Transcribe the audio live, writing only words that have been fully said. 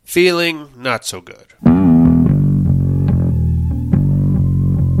feeling not so good.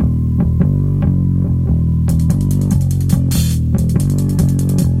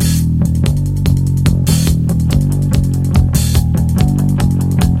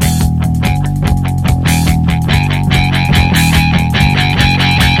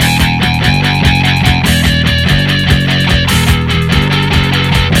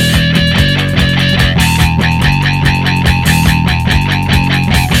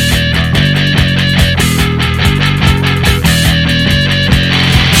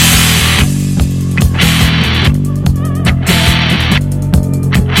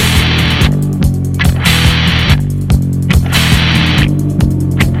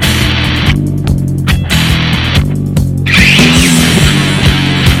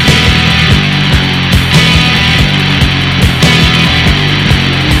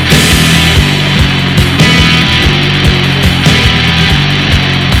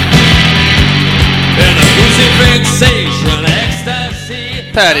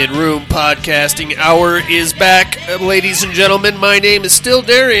 Padded Room Podcasting Hour is back, ladies and gentlemen. My name is still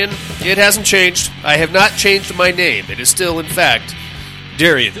Darian. It hasn't changed. I have not changed my name. It is still, in fact,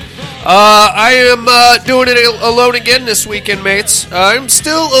 Darian. I am doing it alone again this weekend, mates. I'm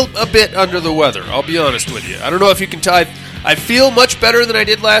still a bit under the weather, I'll be honest with you. I don't know if you can tell. I feel much better than I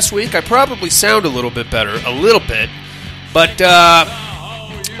did last week. I probably sound a little bit better, but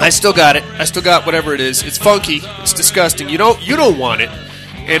I still got it. I still got whatever it is. It's funky. It's disgusting. You don't want it.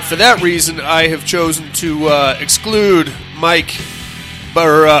 And for that reason, I have chosen to exclude Mike,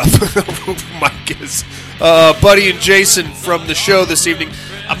 or Mike is Buddy and Jason from the show this evening.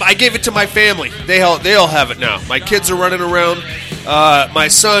 I gave it to my family. They all have it now. My kids are running around. My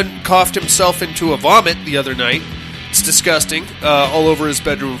son coughed himself into a vomit the other night. It's disgusting, all over his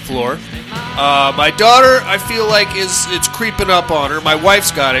bedroom floor. My daughter, I feel like it's creeping up on her. My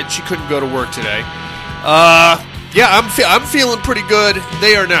wife's got it. She couldn't go to work today. Yeah, I'm feeling pretty good.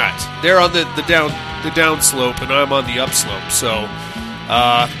 They are not. They're on the down slope, and I'm on the up slope. So,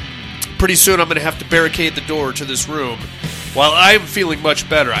 pretty soon I'm going to have to barricade the door to this room. While I'm feeling much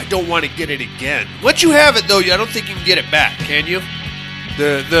better, I don't want to get it again. Once you have it, though, I don't think you can get it back, can you?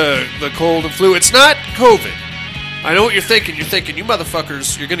 The cold and flu. It's not COVID. I know what you're thinking. You're thinking, you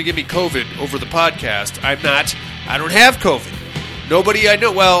motherfuckers, you're going to give me COVID over the podcast. I'm not. I don't have COVID. Nobody I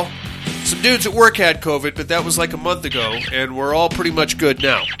know. Well, some dudes at work had COVID, but that was like a month ago, and we're all pretty much good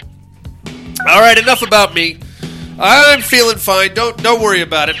now. All right, enough about me. I'm feeling fine. Don't worry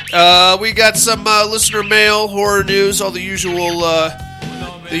about it. We got some listener mail, horror news, all the usual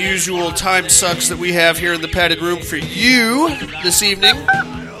time sucks that we have here in the padded room for you this evening.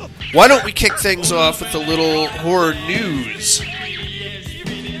 Why don't we kick things off with a little horror news?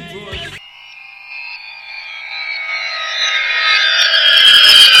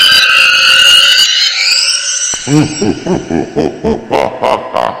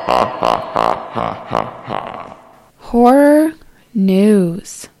 Horror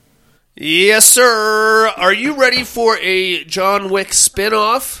news. Yes, sir. Are you ready for a John Wick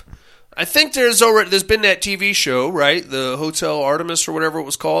spin-off? I think there's been that TV show, right? The Hotel Artemis or whatever it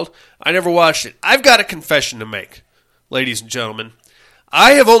was called. I never watched it. I've got a confession to make, ladies and gentlemen.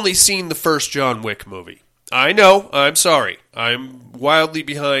 I have only seen the first John Wick movie. I know. I'm sorry. I'm wildly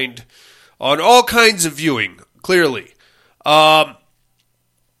behind on all kinds of viewing, clearly.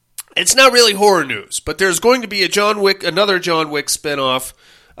 It's not really horror news, but there's going to be another John Wick spinoff.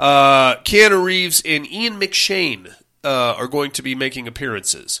 Keanu Reeves and Ian McShane are going to be making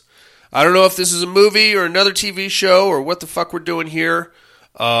appearances. I don't know if this is a movie or another TV show or what the fuck we're doing here.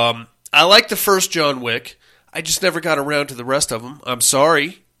 I like the first John Wick. I just never got around to the rest of them. I'm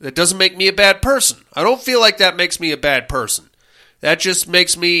sorry. That doesn't make me a bad person. I don't feel like that makes me a bad person. That just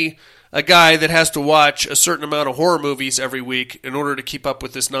makes me a guy that has to watch a certain amount of horror movies every week in order to keep up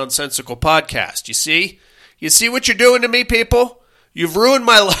with this nonsensical podcast. You see? You see what you're doing to me, people? You've ruined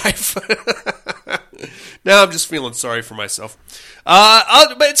my life. Now I'm just feeling sorry for myself.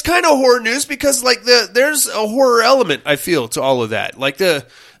 But it's kind of horror news because there's a horror element, I feel, to all of that. Like the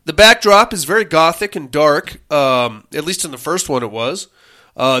backdrop is very gothic and dark, at least in the first one it was.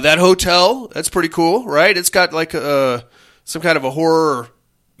 That hotel, that's pretty cool, right? It's got like some kind of a horror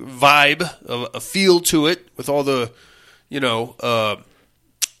vibe, a feel to it with all the,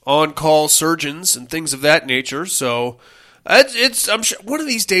 on-call surgeons and things of that nature. So I'm sure one of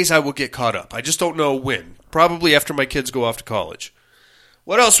these days I will get caught up. I just don't know when. Probably after my kids go off to college.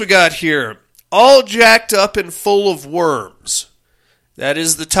 What else we got here? All Jacked Up and Full of Worms. That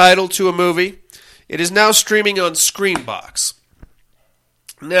is the title to a movie. It is now streaming on Screenbox.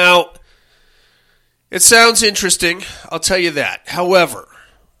 Now, it sounds interesting, I'll tell you that. However,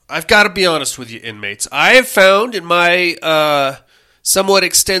 I've got to be honest with you, inmates. I have found in my somewhat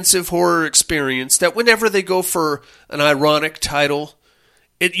extensive horror experience that whenever they go for an ironic title,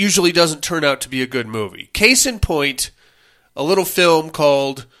 it usually doesn't turn out to be a good movie. Case in point, a little film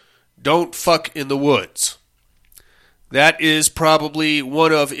called Don't Fuck in the Woods. That is probably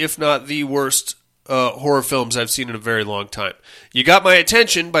one of, if not the worst horror films I've seen in a very long time. You got my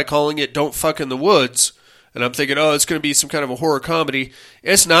attention by calling it Don't Fuck in the Woods, and I'm thinking, oh, it's going to be some kind of a horror comedy.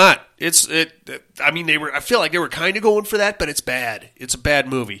 It's not. I feel like they were kind of going for that, but it's bad. It's a bad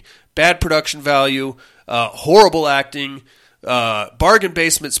movie. Bad production value, horrible acting, bargain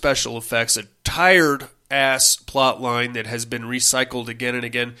basement special effects, a tired ass plot line that has been recycled again and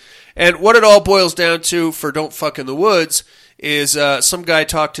again. And what it all boils down to for Don't Fuck in the Woods is some guy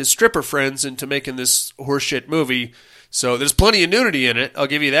talked his stripper friends into making this horseshit movie. So there's plenty of nudity in it, I'll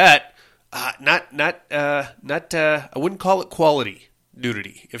give you that. I wouldn't call it quality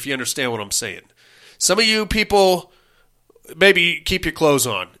nudity, if you understand what I'm saying. Some of you people, maybe keep your clothes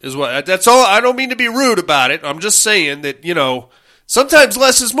on, is what. That's all. I don't mean to be rude about it. I'm just saying that, sometimes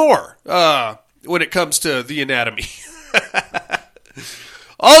less is more when it comes to the anatomy.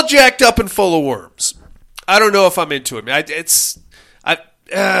 All jacked up and full of worms. I don't know if I'm into it.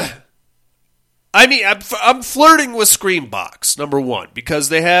 I'm flirting with Screambox, number one, because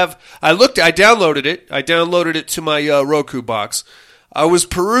they have. I downloaded it. I downloaded it to my Roku box. I was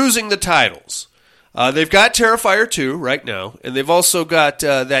perusing the titles. They've got Terrifier 2 right now, and they've also got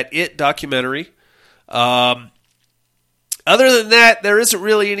that It documentary. Other than that, there isn't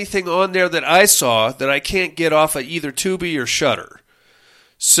really anything on there that I saw that I can't get off of either Tubi or Shudder.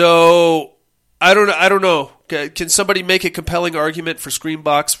 So I don't know. Can somebody make a compelling argument for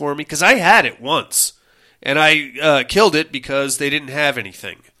Screambox for me? Because I had it once, and I killed it because they didn't have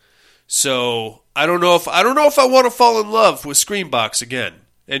anything. So I don't know if I want to fall in love with Screambox again,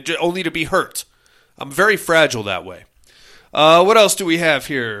 and only to be hurt. I'm very fragile that way. What else do we have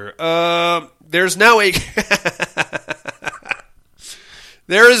here? There's now a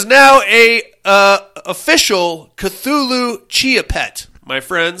official Cthulhu Chia Pet, my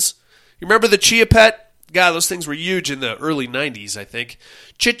friends. You remember the Chia Pet? God, those things were huge in the early 90s, I think.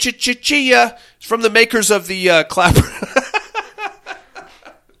 Chia. It's from the makers of the Clapper.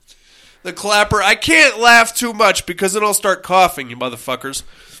 The Clapper. I can't laugh too much because then I'll start coughing, you motherfuckers.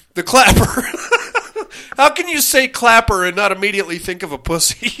 The Clapper. How can you say Clapper and not immediately think of a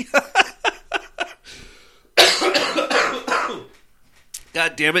pussy?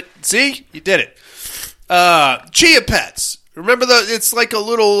 God damn it. See? You did it. Chia Pets. Remember it's like a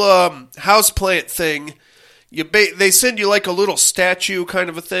little houseplant thing. They send you like a little statue kind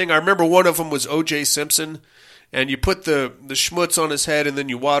of a thing. I remember one of them was O.J. Simpson, and you put the schmutz on his head, and then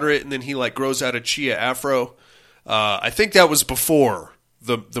you water it, and then he like grows out a chia afro. I think that was before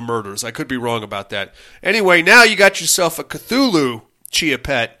the murders. I could be wrong about that. Anyway, now you got yourself a Cthulhu Chia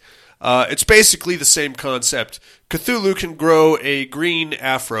Pet. It's basically the same concept. Cthulhu can grow a green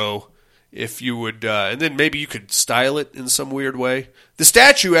afro if you would, and then maybe you could style it in some weird way. The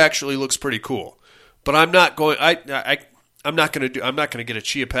statue actually looks pretty cool, but I'm not going. I'm not going to get a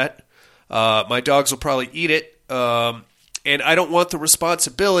Chia Pet. My dogs will probably eat it, and I don't want the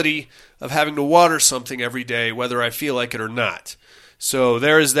responsibility of having to water something every day, whether I feel like it or not. So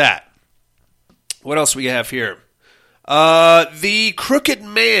there is that. What else we have here? The Crooked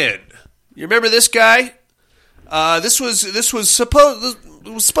Man. You remember this guy? This was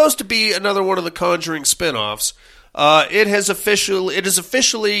supposed to be another one of the Conjuring spinoffs. It is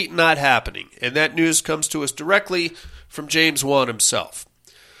officially not happening, and that news comes to us directly from James Wan himself.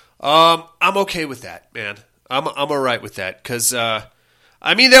 I'm okay with that, man. I'm all right with that because there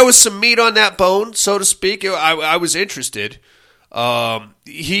was some meat on that bone, so to speak. I was interested.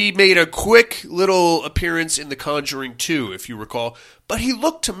 He made a quick little appearance in The Conjuring 2, if you recall, but he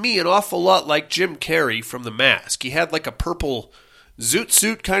looked to me an awful lot like Jim Carrey from The Mask. He had like a purple zoot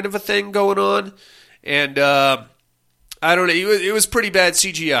suit kind of a thing going on, and I don't know, it was pretty bad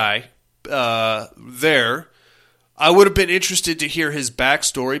CGI there. I would have been interested to hear his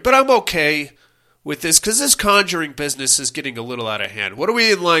backstory, but I'm okay with this because this Conjuring business is getting a little out of hand. What are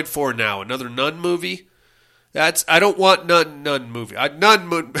we in line for now? Another Nun movie? I don't want Nun movie.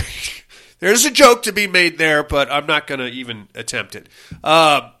 There's a joke to be made there, but I'm not going to even attempt it.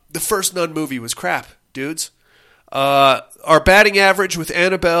 The first Nun movie was crap, dudes. Our batting average with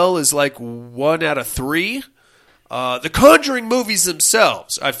Annabelle is like 1 out of 3. The Conjuring movies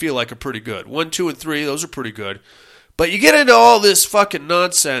themselves, I feel like, are pretty good. 1, 2, and 3, those are pretty good. But you get into all this fucking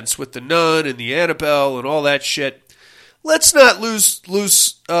nonsense with the Nun and the Annabelle and all that shit. Let's not lose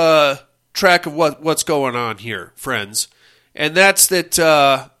track of what's going on here, friends. and that's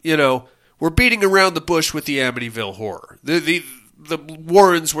that, we're beating around the bush with the Amityville Horror. The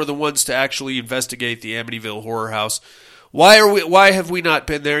Warrens were the ones to actually investigate the Amityville Horror House. Why have we not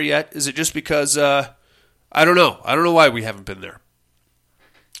been there yet? Is it just because, I don't know. I don't know why we haven't been there.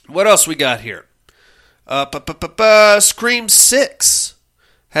 What else we got here? Scream 6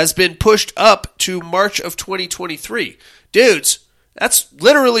 has been pushed up to March of 2023. Dudes, that's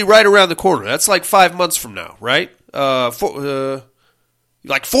literally right around the corner. That's like 5 months from now, right? Like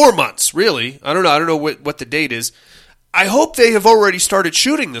 4 months, really. I don't know what the date is. I hope they have already started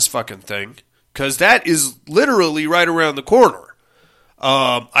shooting this fucking thing, because that is literally right around the corner.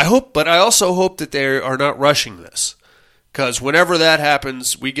 But I also hope that they are not rushing this, because whenever that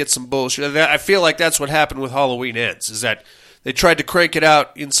happens, we get some bullshit. I feel like that's what happened with Halloween Ends, is that they tried to crank it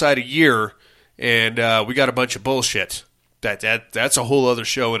out inside a year, and we got a bunch of bullshit. That's a whole other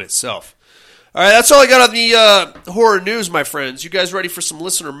show in itself. All right, that's all I got on the horror news, my friends. You guys ready for some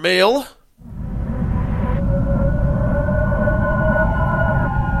listener mail?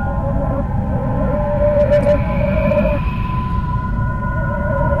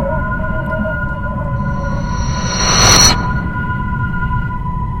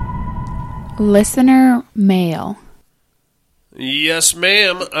 Listener mail. Yes,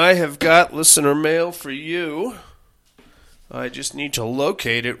 ma'am. I have got listener mail for you. I just need to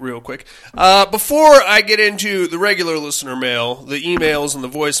locate it real quick. Before I get into the regular listener mail, the emails and the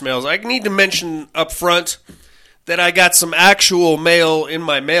voicemails, I need to mention up front that I got some actual mail in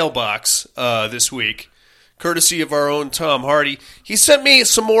my mailbox this week, courtesy of our own Tom Hardy. He sent me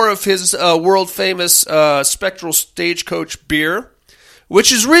some more of his world-famous Spectral Stagecoach beer,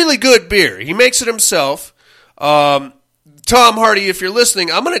 which is really good beer. He makes it himself. Tom Hardy, if you're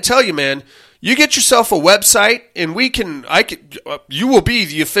listening, I'm going to tell you, man, you get yourself a website, and you will be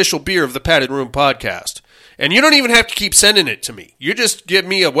the official beer of the Padded Room podcast. And you don't even have to keep sending it to me. You just give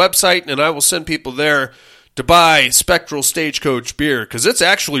me a website, and I will send people there to buy Spectral Stagecoach beer, because it's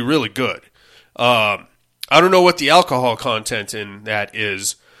actually really good. I don't know what the alcohol content in that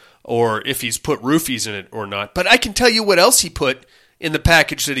is, or if he's put roofies in it or not. But I can tell you what else he put in the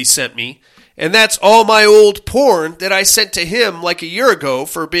package that he sent me, and that's all my old porn that I sent to him like a year ago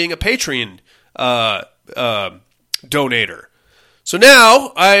for being a Patreon donator. So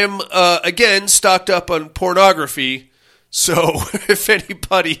now I am again stocked up on pornography. So if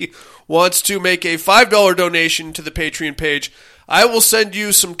anybody wants to make a $5 donation to the Patreon page, I will send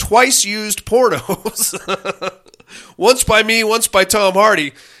you some twice used pornos. Once by me, once by Tom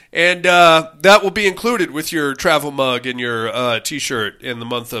Hardy. And that will be included with your travel mug and your t-shirt in the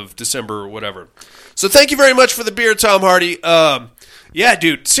month of December or whatever. So thank you very much for the beer, Tom Hardy. Yeah,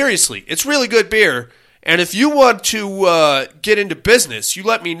 dude, seriously, it's really good beer. And if you want to get into business, you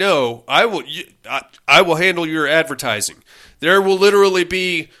let me know. I will handle your advertising. There will literally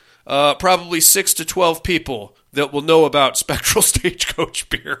be probably 6 to 12 people that will know about Spectral Stagecoach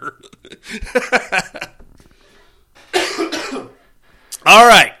beer. All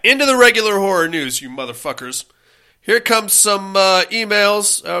right, into the regular horror news, you motherfuckers. Here comes some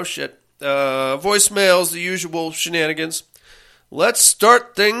emails. Oh, shit. Voicemails, the usual shenanigans. Let's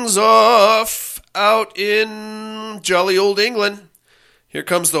start things off out in jolly old England. Here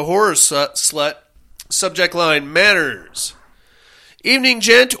comes the horror slut. Subject line, manners. Evening,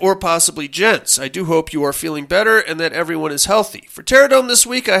 gent, or possibly gents. I do hope you are feeling better and that everyone is healthy. For Terradome this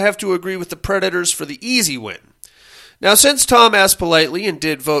week, I have to agree with the Predators for the easy win. Now, since Tom asked politely and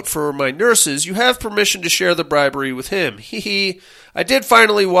did vote for my nurses, you have permission to share the bribery with him. Hee. I did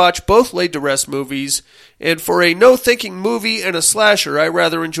finally watch both Laid to Rest movies, and for a no-thinking movie and a slasher, I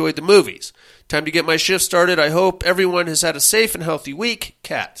rather enjoyed the movies. Time to get my shift started. I hope everyone has had a safe and healthy week.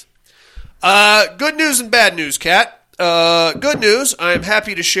 Kat. Good news and bad news, Kat. Good news, I'm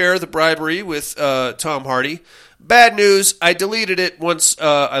happy to share the bribery with Tom Hardy. Bad news, I deleted it once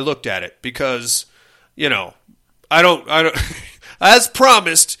I looked at it because, I don't, as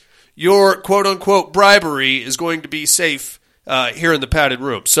promised, your quote-unquote bribery is going to be safe here in the Padded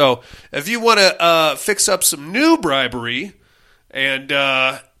Room. So if you want to fix up some new bribery and,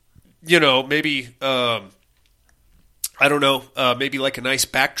 maybe, maybe like a nice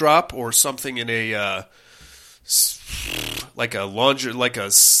backdrop or something in a, like a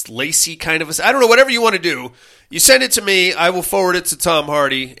lacy kind of I don't know, whatever you want to do, you send it to me, I will forward it to Tom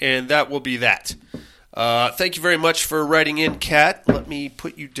Hardy, and that will be that. Thank you very much for writing in, Kat. Let me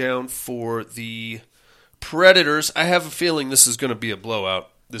put you down for the Predators. I have a feeling this is going to be a blowout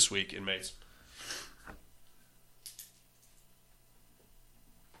this week, inmates.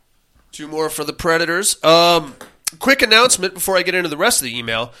 2 more for the Predators. Quick announcement before I get into the rest of the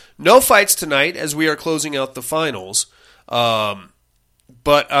email. No fights tonight as we are closing out the finals.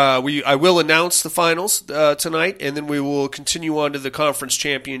 But I will announce the finals tonight, and then we will continue on to the conference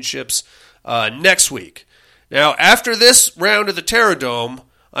championships next week. Now, after this round of the Terror Dome,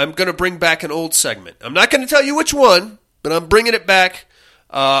 I'm going to bring back an old segment. I'm not going to tell you which one, but I'm bringing it back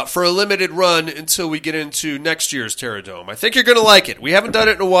for a limited run until we get into next year's Terror Dome. I think you're going to like it. We haven't done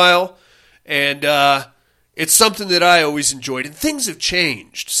it in a while, and it's something that I always enjoyed. And things have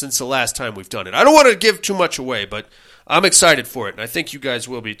changed since the last time we've done it. I don't want to give too much away, but I'm excited for it, and I think you guys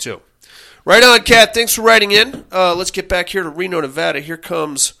will be too. Right on, Kat. Thanks for writing in. Let's get back here to Reno, Nevada. Here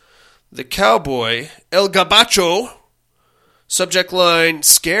comes the cowboy, El Gabacho. Subject line,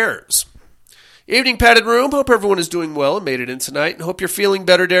 scares. Evening, padded room. Hope everyone is doing well and made it in tonight, and hope you're feeling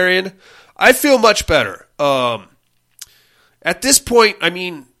better, Darian. I feel much better. At this point, I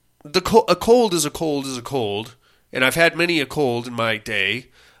mean, a cold is a cold is a cold, and I've had many a cold in my day.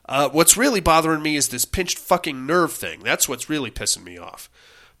 What's really bothering me is this pinched fucking nerve thing. That's what's really pissing me off.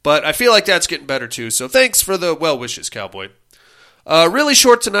 But I feel like that's getting better too, so thanks for the well wishes, cowboy. Really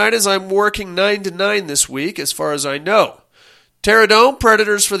short tonight as I'm working 9 to 9 this week, as far as I know. Terror Dome,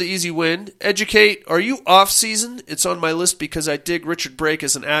 Predators for the easy win. Educate, are you off-season? It's on my list because I dig Richard Brake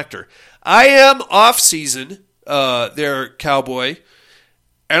as an actor. I am off-season, there, cowboy.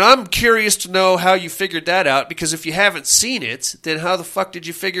 And I'm curious to know how you figured that out, because if you haven't seen it, then how the fuck did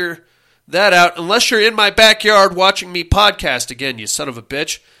you figure that out? Unless you're in my backyard watching me podcast again, you son of a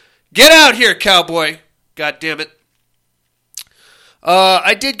bitch. Get out here, cowboy. God damn it.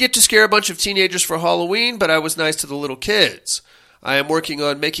 I did get to scare a bunch of teenagers for Halloween, but I was nice to the little kids. I am working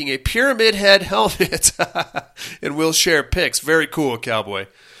on making a pyramid head helmet, and we'll share pics. Very cool, cowboy.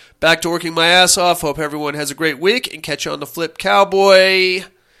 Back to working my ass off. Hope everyone has a great week, and catch you on the flip, cowboy.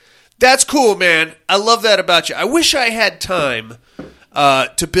 That's cool, man. I love that about you. I wish I had time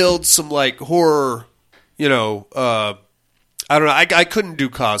to build some, like, horror, I don't know. I couldn't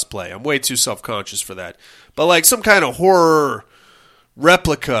do cosplay. I'm way too self-conscious for that. But, like, some kind of horror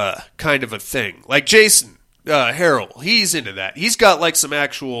replica kind of a thing. Like Jason Harrell, he's into that. He's got, like, some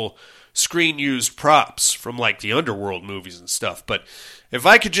actual screen-used props from, like, the Underworld movies and stuff. But if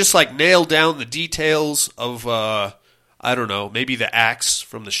I could just, like, nail down the details of, I don't know, maybe the axe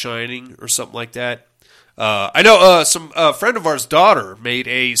from The Shining or something like that. I know some friend of ours' daughter made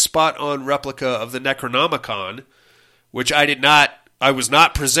a spot-on replica of the Necronomicon, which I was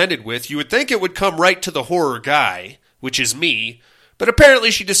not presented with. You would think it would come right to the horror guy, which is me, but apparently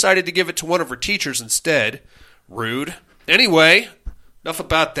she decided to give it to one of her teachers instead. Rude. Anyway, enough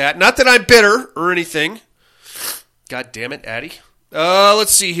about that. Not that I'm bitter or anything. God damn it, Addie.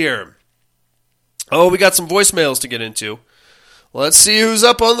 Let's see here. Oh, we got some voicemails to get into. Let's see who's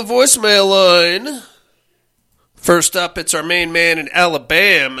up on the voicemail line. First up, it's our main man in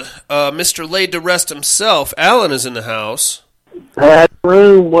Alabama, Mr. Laid to Rest himself. Alan is in the house. Pat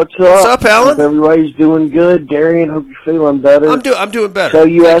Room, what's up? What's up, Alan? Hope everybody's doing good. Darian, hope you're feeling better. I'm doing better. So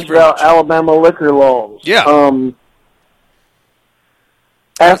you Thank asked about much. Alabama liquor laws. Yeah.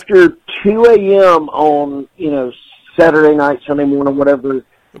 After 2 a.m. on, Saturday night, Sunday morning, whatever,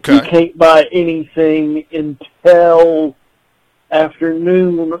 Okay. you can't buy anything until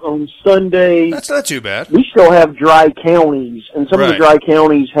afternoon on Sunday. That's not too bad. We still have dry counties, and some of the dry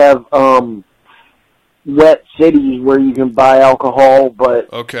counties have wet cities where you can buy alcohol, but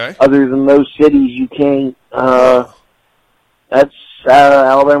other than those cities, you can't. That's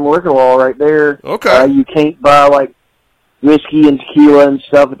Alabama liquor law right there. Okay. You can't buy, like, whiskey and tequila and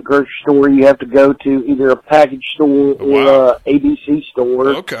stuff at the grocery store. You have to go to either a package store or a ABC store.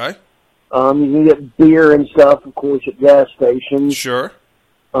 Okay. You can get beer and stuff, of course, at gas stations. Sure.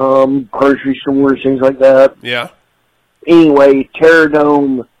 Grocery stores, things like that. Yeah. Anyway, Terror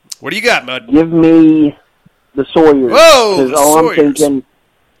Dome. What do you got, bud? Give me the Sawyers. Whoa, the all Sawyers. I'm thinking,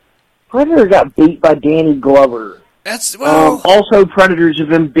 Predator got beat by Danny Glover. That's, also, Predators have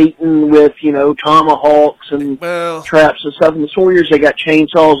been beaten with, tomahawks and traps and stuff. And the Sawyers, they got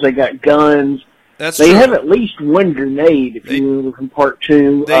chainsaws, they got guns. They have at least one grenade, if you remember from Part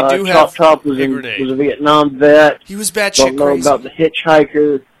 2. They do have Chop was a a grenade. Vietnam vet. He was batshit Don't know crazy. about the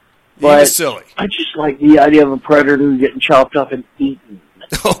hitchhiker. He was silly. I just like the idea of a Predator getting chopped up and eaten.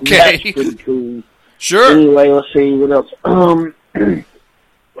 Okay. That's pretty cool. Sure. Anyway, let's see, what else? I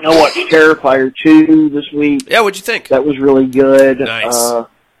watched Terrifier 2 this week. Yeah, what'd you think? That was really good. Nice.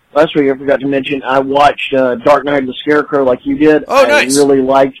 Last week I forgot to mention, I watched Dark Knight of the Scarecrow like you did. Oh, nice. I really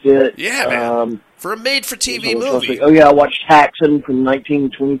liked it. Yeah, man. For a made-for-TV movie. Oh, yeah, I watched Taxon from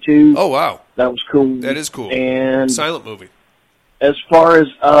 1922. Oh, wow. That was cool. That is cool. And silent movie. As far as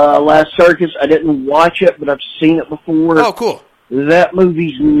Last Circus, I didn't watch it, but I've seen it before. Oh, cool. That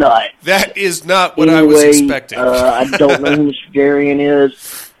movie's nuts. That is not what I was expecting. I don't know who Mr. Darian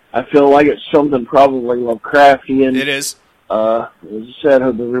is. I feel like it's something probably Lovecraftian. It is. As I said,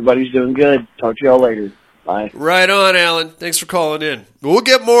 hope everybody's doing good. Talk to y'all later. Bye. Right on, Alan. Thanks for calling in. We'll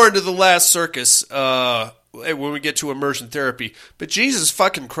get more into The Last Circus when we get to immersion therapy. But Jesus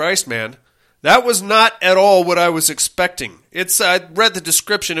fucking Christ, man. That was not at all what I was expecting. I read the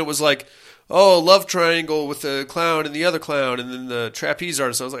description. It was like, oh, love triangle with the clown and the other clown and then the trapeze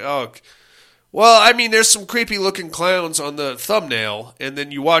artist. I was like, oh, well, I mean, there's some creepy looking clowns on the thumbnail, and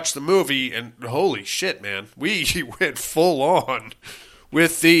then you watch the movie, and holy shit, man, we went full on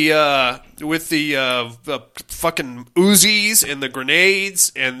with the fucking Uzis and the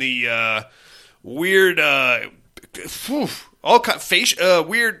grenades and the weird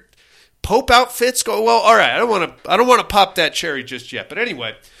weird Pope outfits. Well, all right, I don't want to pop that cherry just yet, but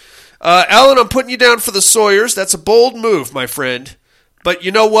anyway. Alan, I'm putting you down for the Sawyers. That's a bold move, my friend. But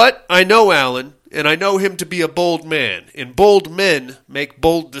you know what? I know Alan, and I know him to be a bold man. And bold men make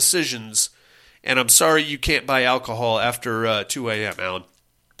bold decisions. And I'm sorry you can't buy alcohol after 2 a.m., Alan.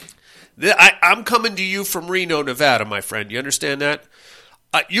 I'm coming to you from Reno, Nevada, my friend. You understand that?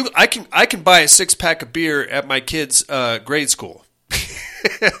 I can buy a 6-pack of beer at my kid's grade school.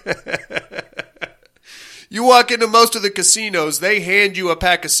 You walk into most of the casinos, they hand you a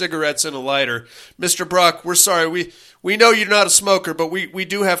pack of cigarettes and a lighter. Mr. Brock, we're sorry. We know you're not a smoker, but we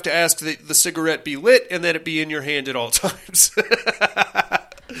do have to ask that the cigarette be lit and that it be in your hand at all times.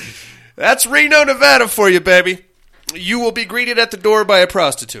 That's Reno, Nevada for you, baby. You will be greeted at the door by a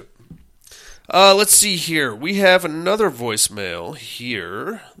prostitute. Let's see here. We have another voicemail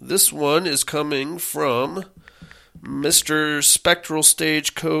here. This one is coming from Mr. Spectral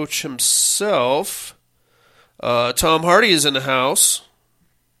Stagecoach himself. Tom Hardy is in the house.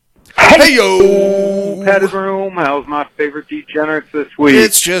 Hey yo, Padded Room. How's my favorite degenerates this week?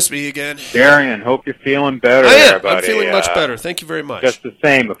 It's just me again. Darian, hope you're feeling better. I am. I'm feeling much better. Thank you very much. Just the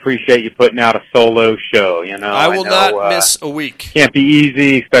same. Appreciate you putting out a solo show. You know, I will not miss a week. Can't be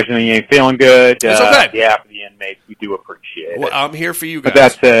easy, especially when you ain't feeling good. It's okay. Yeah, for the inmates, we do appreciate it. I'm here for you guys. But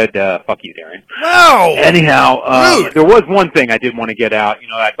that said, fuck you, Darian. No. Anyhow, there was one thing I did want to get out. You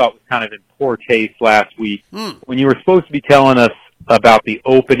know, I thought was kind of in poor taste last week when you were supposed to be telling us about the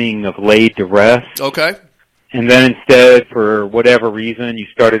opening of Laid to Rest. Okay. And then instead, for whatever reason, you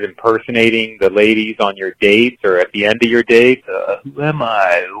started impersonating the ladies on your dates or at the end of your dates. Who am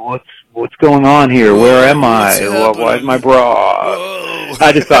I? What's going on here? Where am I? Why is my bra? Whoa.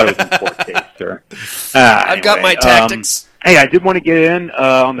 I just thought it was in poor taste, sir. I've got my tactics. Hey, I did want to get in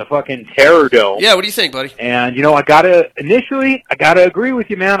on the fucking Terror Dome. Yeah, what do you think, buddy? And, you know, I gotta agree with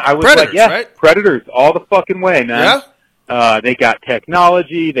you, man. I was Predators, like, yeah, right? Predators all the fucking way, man. Yeah? They got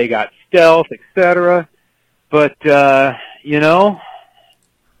technology, they got stealth, etc. But, you know,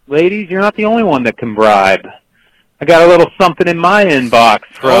 ladies, you're not the only one that can bribe. I got a little something in my inbox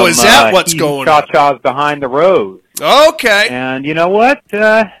from is that what's going on? Cha-Cha's Behind the Rose. Okay. And you know what?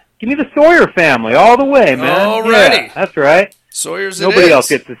 Give me the Sawyer family all the way, man. Alrighty. Yeah, that's right. Sawyer's Nobody else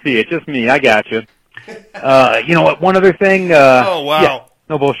gets to see it, just me. I got you. You know what? One other thing. Oh, wow. Yeah,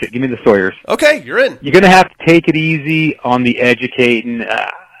 no bullshit. Give me the Sawyers. Okay, you're in. You're going to have to take it easy on the educating.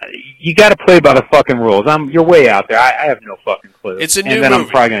 You got to play by the fucking rules. You're way out there. I have no fucking clue. It's a new And then movie. I'm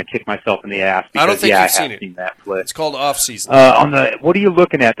probably going to kick myself in the ass because, I don't think I you've have seen it. seen that flick. It's called Off Season. On the what are you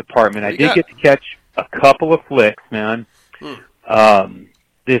looking at department, I did get to catch a couple of flicks, man.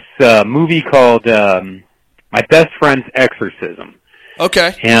 This movie called My Best Friend's Exorcism.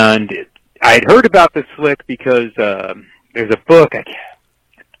 Okay. And I'd heard about this flick because there's a book,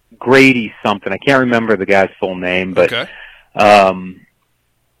 Grady something. I can't remember the guy's full name, but okay.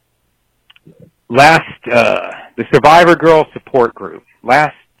 The Survivor Girl Support Group.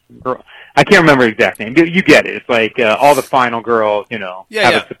 I can't remember the exact name. You get it. It's like all the final girls, you know,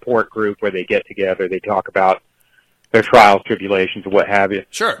 have a support group where they get together. They talk about their trials, tribulations, or what have you.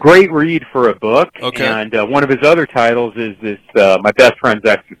 Sure. Great read for a book. Okay. And one of his other titles is this My Best Friend's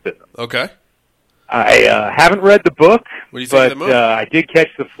Exorcism. Okay. I haven't read the book, what do you think of the movie? I did catch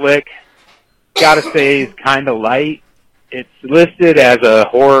the flick. Gotta say, it's kind of light. It's listed as a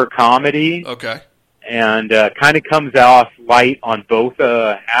horror comedy. Okay. And kind of comes off light on both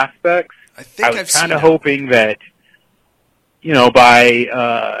aspects. I was kind of hoping that, you know, by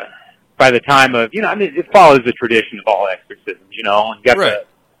the time of, you know, I mean, it follows the tradition of all exorcisms, you know, and you got the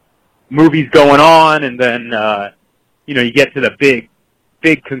movies going on, and then, you know, you get to the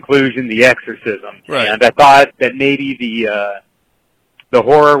big conclusion, the exorcism. Right. And I thought that maybe the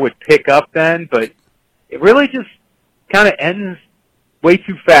horror would pick up then, but it really just kind of ends way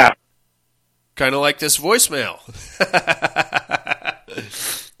too fast. Kind of like this voicemail.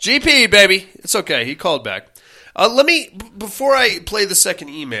 GP, baby. It's okay. He called back. Before I play the second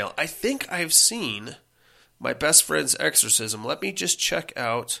email, I think I've seen My Best Friend's Exorcism. Let me just check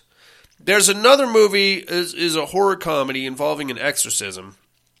out. There's another movie, is a horror comedy involving an exorcism.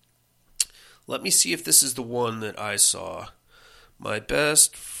 Let me see if this is the one that I saw. My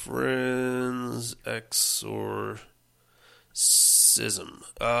Best Friend's Exorcism.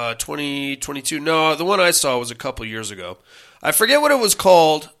 2022. No, the one I saw was a couple years ago. I forget what it was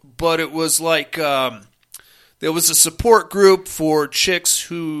called, but it was like there was a support group for chicks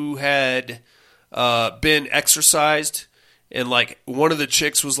who had been exorcised, and like one of the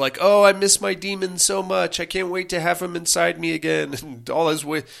chicks was like, "Oh, I miss my demon so much. I can't wait to have him inside me again." And all his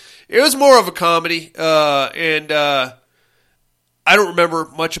way, it was more of a comedy, and I don't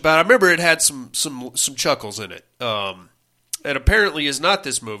remember much about it. I remember it had some chuckles in it, and apparently is not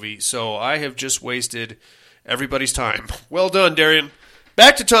this movie. So I have just wasted everybody's time. Well done, Darian.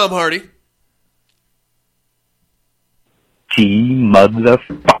 Back to Tom Hardy. G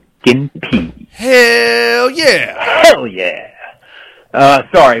motherfucking P. Hell yeah. Hell yeah.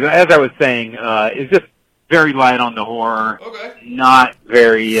 Sorry, as I was saying, it's just very light on the horror. Okay. Not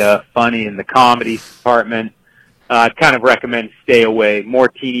very funny in the comedy department. I'd kind of recommend stay away. More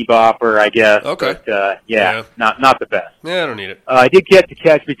teeny bopper, I guess. Okay. But, yeah, not the best. Yeah, I don't need it. I did get to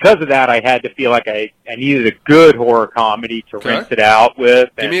catch, because of that, I had to feel like I needed a good horror comedy to rinse it out with.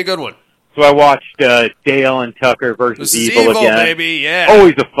 Give me a good one. So I watched Dale and Tucker versus Evil again. Baby, yeah.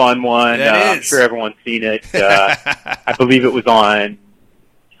 Always a fun one. I'm sure everyone's seen it. I believe it was on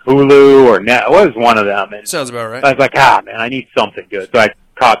Hulu or Net. It was one of them. And sounds about right. I was like, man, I need something good. So I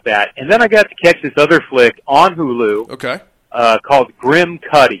caught that. And then I got to catch this other flick on Hulu. Okay. Called Grim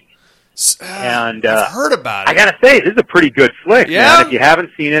Cuddy. And I've heard about it. I got to say, this is a pretty good flick, yeah? man. If you haven't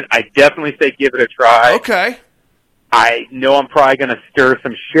seen it, I definitely say give it a try. Okay. I know I'm probably going to stir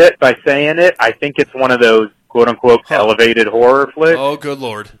some shit by saying it. I think it's one of those quote-unquote elevated horror flicks. Oh, good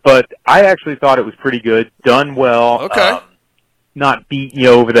Lord. But I actually thought it was pretty good, done well. Okay. Not beating you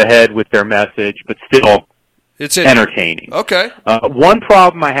over the head with their message, but still it's entertaining. Okay. One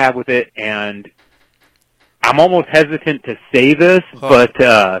problem I have with it, and I'm almost hesitant to say this, but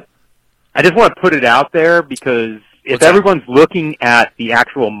I just want to put it out there because if everyone's looking at the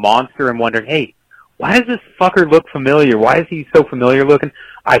actual monster and wondering, hey, why does this fucker look familiar? Why is he so familiar looking?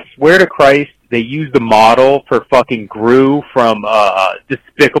 I swear to Christ, they used the model for fucking Gru from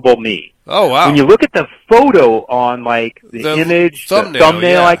Despicable Me. Oh, wow. When you look at the photo on, like, the image, thumbnail,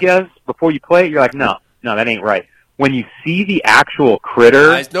 yeah. I guess, before you play it, you're like, no, that ain't right. When you see the actual critter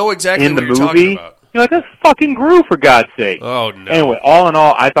I know exactly in the what you're movie, talking about. You're like, that's fucking Gru, for God's sake. Oh, no. Anyway, all in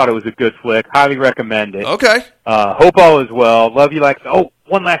all, I thought it was a good flick. Highly recommend it. Okay. Hope all is well. Love you like... Oh,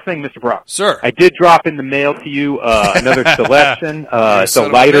 one last thing, Mr. Brock. Sir. I did drop in the mail to you another selection. It's a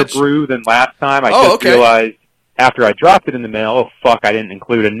lighter brew than last time. I just realized after I dropped it in the mail, oh, fuck, I didn't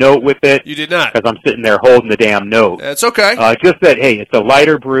include a note with it. You did not. Because I'm sitting there holding the damn note. That's okay. Just that, hey, it's a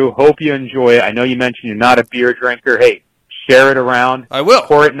lighter brew. Hope you enjoy it. I know you mentioned you're not a beer drinker. Hey, share it around. I will.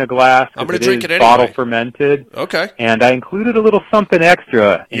 Pour it in a glass. I'm going to drink it anyway. Bottle fermented. Okay. And I included a little something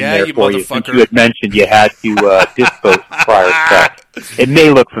extra in there for you, since you had mentioned you had to dispose of prior stuff. It may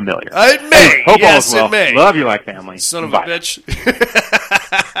look familiar. It may. Hope yes, all is well. It may. Love you like family. Son of a bitch.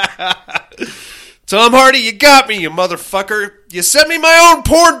 Tom Hardy, you got me, you motherfucker. You sent me my own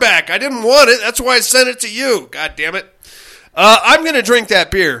porn back. I didn't want it. That's why I sent it to you. God damn it. I'm going to drink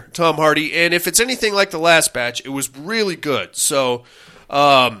that beer, Tom Hardy, and if it's anything like the last batch, it was really good. So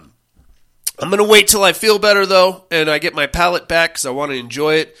I'm going to wait till I feel better, though, and I get my palate back because I want to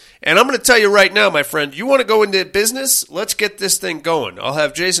enjoy it. And I'm going to tell you right now, my friend, you want to go into business? Let's get this thing going. I'll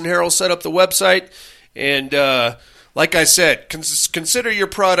have Jason Harrell set up the website, and like I said, consider your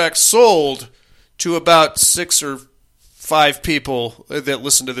product sold to about 6 or 5 people that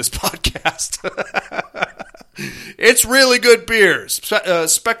listen to this podcast. It's really good beer.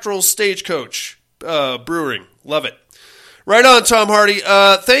 Spectral Stagecoach Brewing. Love it. Right on, Tom Hardy.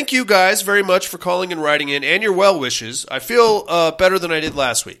 Thank you guys very much for calling and writing in and your well wishes. I feel better than I did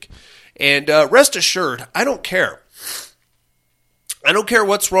last week. And rest assured, I don't care. I don't care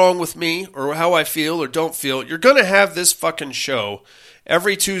what's wrong with me or how I feel or don't feel. You're going to have this fucking show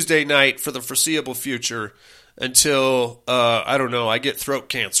every Tuesday night for the foreseeable future until, I don't know, I get throat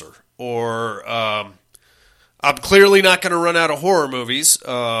cancer or I'm clearly not going to run out of horror movies.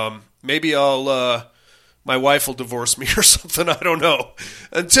 Maybe my wife will divorce me or something. I don't know.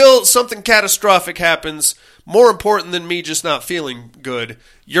 Until something catastrophic happens, more important than me just not feeling good,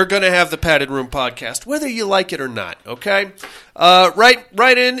 you're going to have the Padded Room podcast, whether you like it or not, okay?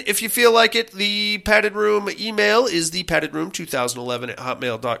 Write in if you feel like it. The Padded Room email is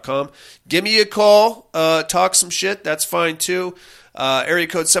thepaddedroom2011@hotmail.com. Give me a call, talk some shit, that's fine too. Area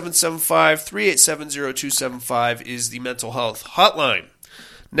code 775-387-0275 is the mental health hotline.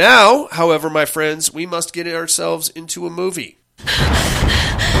 Now, however, my friends, we must get ourselves into a movie.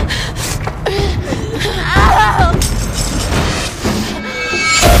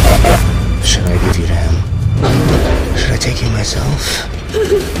 Should I give you to him? Should I take you myself?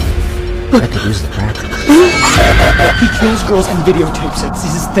 I could use the practice. He kills girls and videotapes it. This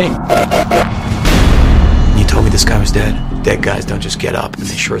is his thing. You told me this guy was dead. Dead guys don't just get up, and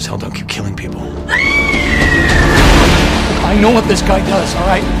they sure as hell don't keep killing people. I know what this guy does, all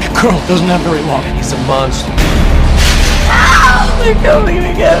right? The girl doesn't have very long. He's a monster. They're coming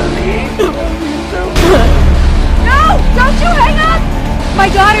to get me. I love you so much. No! Don't you hang up! My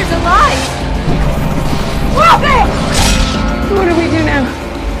daughter's alive! Stop it! What do we do now?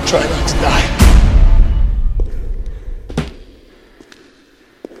 Try not to die.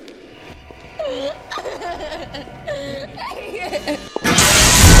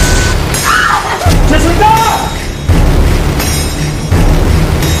 There's a dog!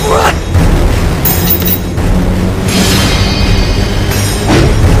 What?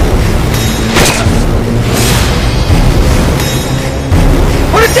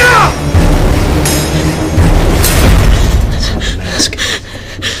 Put it down! That's a mask.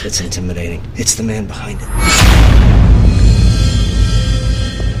 It's intimidating. It's the man behind it.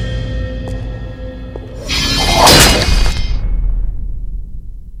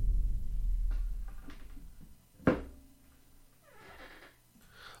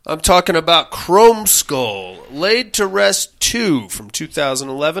 I'm talking about Chromeskull Laid to Rest 2 from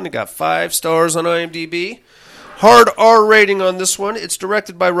 2011. It got 5 stars on IMDb. Hard R rating on this one. It's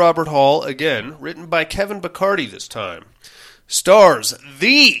directed by Robert Hall. Again, written by Kevin Bacardi this time. Stars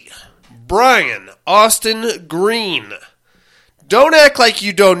the Brian Austin Green. Don't act like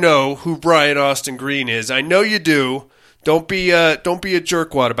you don't know who Brian Austin Green is. I know you do. Don't be a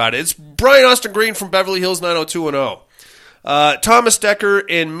jerkwad about it. It's Brian Austin Green from Beverly Hills 90210. Thomas Dekker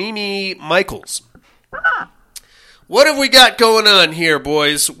and Mimi Michaels. What have we got going on here,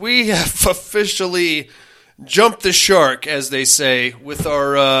 boys? We have officially jumped the shark, as they say, with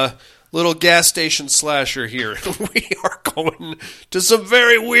our little gas station slasher here. We are going to some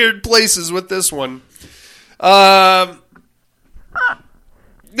very weird places with this one.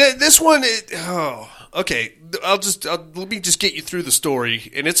 This one, okay. Let me just get you through the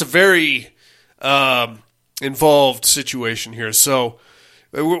story, and it's a very involved situation here. So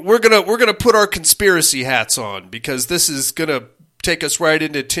we're gonna put our conspiracy hats on, because this is gonna take us right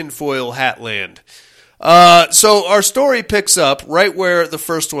into tinfoil hat land. So our story picks up right where the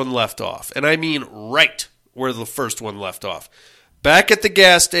first one left off, and I mean right where the first one left off. Back at the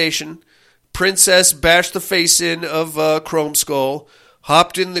gas station, Princess bashed the face in of Chromeskull,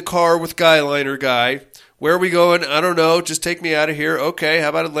 hopped in the car with Guyliner Guy. Where are we going? I don't know. Just take me out of here. Okay, how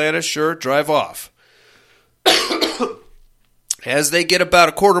about Atlanta? Sure, drive off. As they get about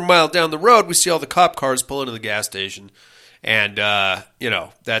a quarter mile down the road, we see all the cop cars pull into the gas station. And,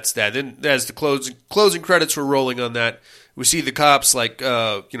 that's that. Then as the closing credits were rolling on that, we see the cops,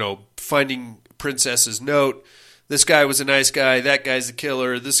 finding Princess's note. This guy was a nice guy. That guy's the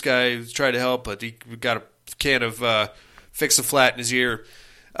killer. This guy tried to help, but he got a can of Fix-A-Flat in his ear.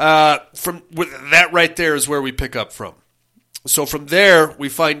 That right there is where we pick up from. So from there, we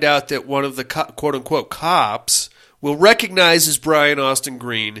find out that one of the quote-unquote cops will recognize as Brian Austin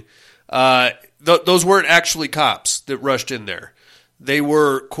Green. Those weren't actually cops that rushed in there. They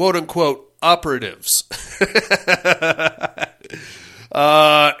were quote-unquote operatives.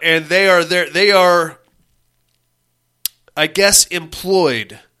 And they are, I guess,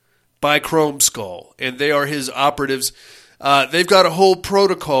 employed by Chromeskull, and they are his operatives. They've got a whole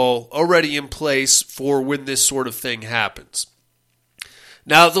protocol already in place for when this sort of thing happens.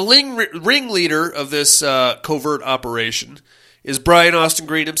 Now, the ringleader of this covert operation is Brian Austin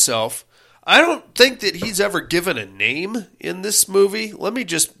Green himself. I don't think that he's ever given a name in this movie. Let me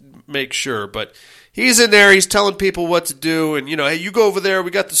just make sure. But he's in there. He's telling people what to do. And, hey, you go over there.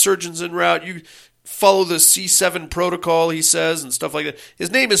 We got the surgeons en route. You follow the C7 protocol, he says, and stuff like that.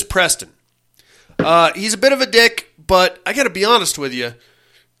 His name is Preston. He's a bit of a dick, but I got to be honest with you.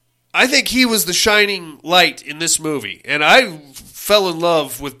 I think he was the shining light in this movie. And I fell in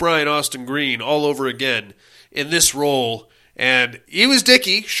love with Brian Austin Green all over again in this role. And he was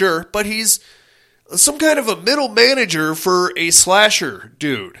dicky, sure, but he's some kind of a middle manager for a slasher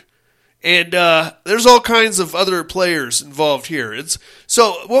dude. And there's all kinds of other players involved here.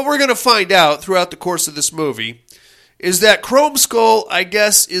 So what we're going to find out throughout the course of this movie is that Chromeskull, I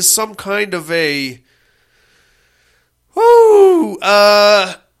guess, is some kind of a...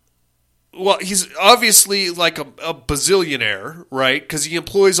 well, he's obviously like a bazillionaire, right? Because he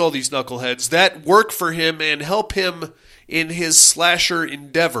employs all these knuckleheads that work for him and help him in his slasher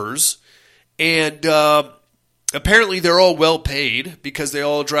endeavors. And apparently they're all well paid because they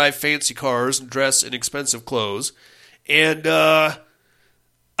all drive fancy cars and dress in expensive clothes. And I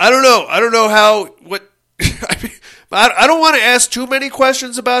don't know. I don't know how... I don't want to ask too many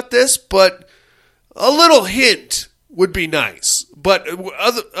questions about this, but a little hint would be nice. But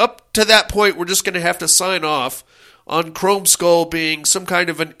up to that point, we're just going to have to sign off on Chromeskull being some kind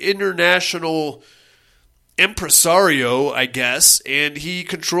of an international impresario, I guess, and he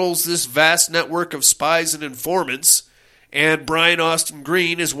controls this vast network of spies and informants, and Brian Austin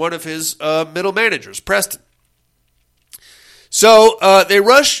Green is one of his middle managers, Preston. So they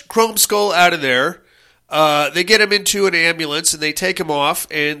rush Chromeskull out of there. They get him into an ambulance, and they take him off,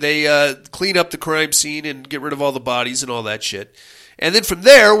 and they clean up the crime scene and get rid of all the bodies and all that shit. And then from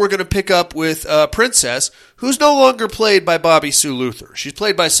there, we're going to pick up with Princess, who's no longer played by Bobby Sue Luther. She's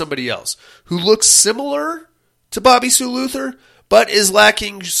played by somebody else who looks similar to Bobby Sue Luther, but is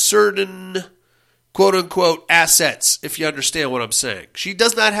lacking certain quote-unquote assets, if you understand what I'm saying. She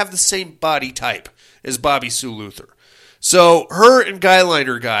does not have the same body type as Bobby Sue Luther. So her and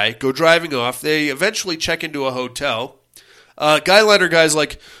Guyliner Guy go driving off. They eventually check into a hotel. Guyliner Guy's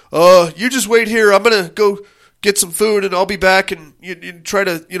like, you just wait here. I'm going to go get some food and I'll be back, and you try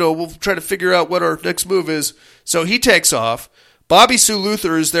to, we'll try to figure out what our next move is. So he takes off. Bobby Sue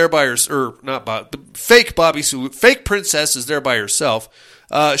Luther is there by the fake Princess is there by herself.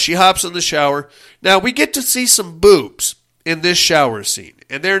 She hops in the shower. Now we get to see some boobs in this shower scene,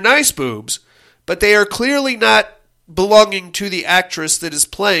 and they're nice boobs, but they are clearly not belonging to the actress that is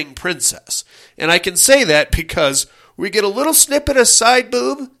playing Princess. And I can say that because we get a little snippet of side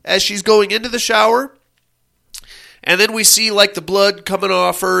boob as she's going into the shower, and then we see like the blood coming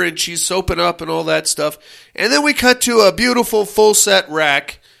off her and she's soaping up and all that stuff. And then we cut to a beautiful full set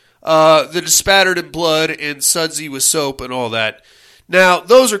rack that is spattered in blood and sudsy with soap and all that. Now,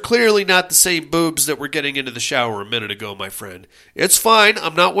 those are clearly not the same boobs that were getting into the shower a minute ago, my friend. It's fine.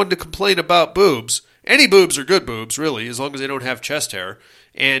 I'm not one to complain about boobs. Any boobs are good boobs, really, as long as they don't have chest hair.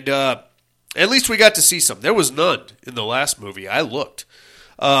 And at least we got to see some. There was none in the last movie. I looked.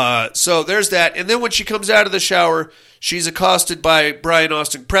 So there's that. And then when she comes out of the shower, she's accosted by Brian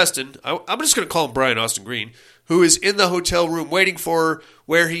Austin Preston. I'm just going to call him Brian Austin Green, who is in the hotel room waiting for her,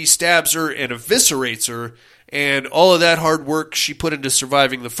 where he stabs her and eviscerates her. And all of that hard work she put into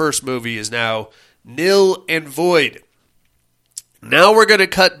surviving the first movie is now nil and void. Now we're going to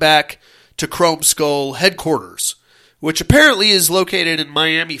cut back to Chromeskull headquarters, which apparently is located in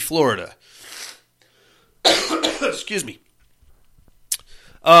Miami, Florida. Excuse me.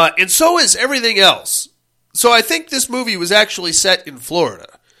 And so is everything else. So I think this movie was actually set in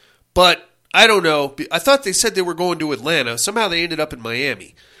Florida. But I don't know. I thought they said they were going to Atlanta. Somehow they ended up in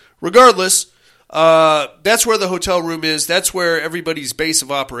Miami. Regardless, that's where the hotel room is. That's where everybody's base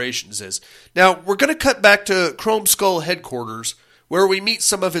of operations is. Now, we're going to cut back to Chromeskull headquarters, where we meet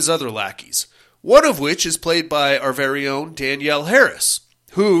some of his other lackeys. One of which is played by our very own Danielle Harris,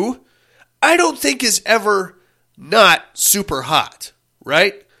 who I don't think is ever not super hot,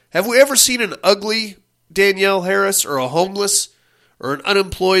 right? Have we ever seen an ugly Danielle Harris, or a homeless or an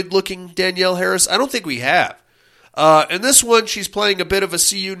unemployed-looking Danielle Harris? I don't think we have. In this one, she's playing a bit of a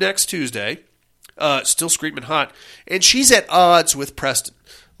see you next Tuesday. Still screaming hot. And she's at odds with Preston.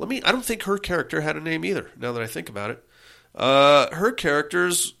 I don't think her character had a name either, now that I think about it. Her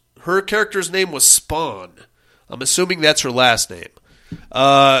character's name was Spawn. I'm assuming that's her last name.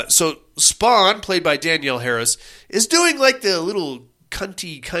 So Spawn, played by Danielle Harris, is doing like the little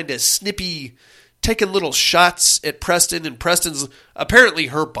cunty, kind of snippy, taking little shots at Preston, and Preston's apparently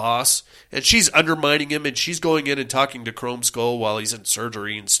her boss, and she's undermining him, and she's going in and talking to Chromeskull while he's in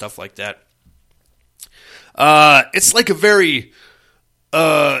surgery and stuff like that. It's like a very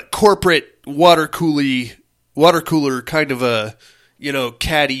corporate water cooler kind of a,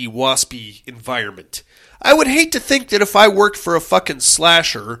 catty, waspy environment. I would hate to think that if I worked for a fucking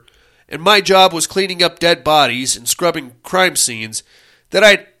slasher and my job was cleaning up dead bodies and scrubbing crime scenes, that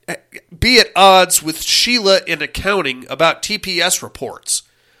I'd be at odds with Sheila in accounting about TPS reports.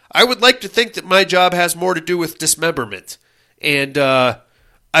 I would like to think that my job has more to do with dismemberment and,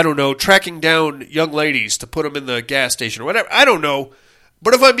 tracking down young ladies to put them in the gas station or whatever. I don't know.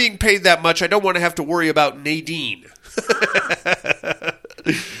 But if I'm being paid that much, I don't want to have to worry about Nadine.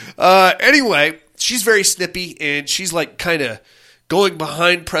 Anyway, she's very snippy, and she's like kind of going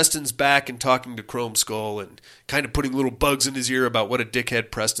behind Preston's back and talking to Chromeskull and kind of putting little bugs in his ear about what a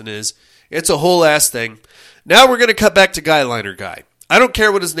dickhead Preston is. It's a whole ass thing. Now we're going to cut back to Guyliner Guy. I don't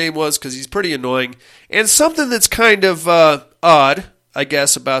care what his name was because he's pretty annoying. And something that's kind of odd, I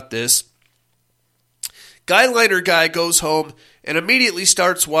guess, about this. Guyliner Guy goes home and immediately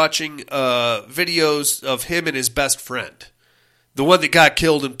starts watching videos of him and his best friend. The one that got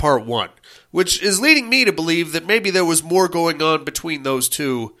killed in part 1. Which is leading me to believe that maybe there was more going on between those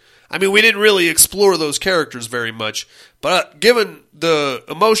two. I mean, we didn't really explore those characters very much. But given the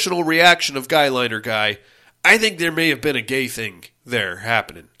emotional reaction of Guyliner Guy, I think there may have been a gay thing there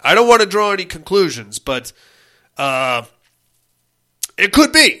happening. I don't want to draw any conclusions, but it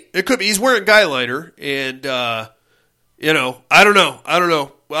could be. It could be. He's wearing Guyliner, and I don't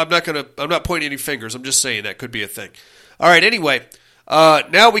know. I'm not pointing any fingers. I'm just saying that could be a thing. All right. Anyway,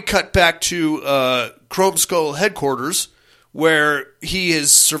 now we cut back to Chromeskull headquarters, where he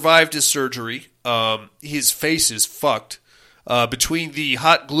has survived his surgery. His face is fucked. Between the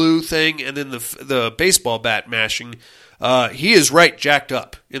hot glue thing and then the baseball bat mashing, he is right jacked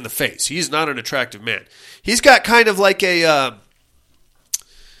up in the face. He's not an attractive man. He's got kind of like a,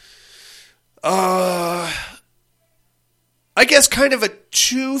 I guess kind of a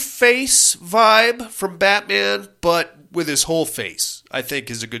Two-Face vibe from Batman, but with his whole face, I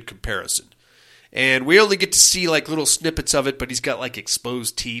think is a good comparison. And we only get to see like little snippets of it, but he's got like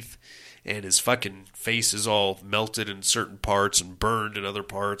exposed teeth. And his fucking face is all melted in certain parts and burned in other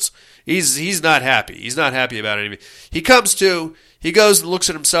parts. He's not happy. He's not happy about anything. He goes and looks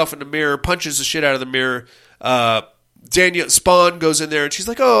at himself in the mirror, punches the shit out of the mirror. Daniel Spawn goes in there and she's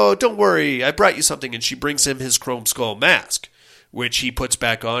like, "Oh, don't worry, I brought you something." And she brings him his Chromeskull mask, which he puts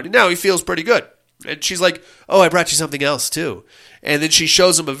back on. And now he feels pretty good. And she's like, "Oh, I brought you something else too." And then she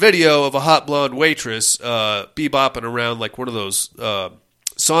shows him a video of a hot blonde waitress bebopping around like one of those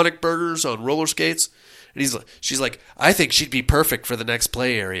Sonic burgers on roller skates, and she's like, "I think she'd be perfect for the next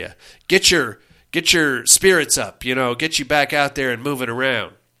play area. Get your spirits up, get you back out there and moving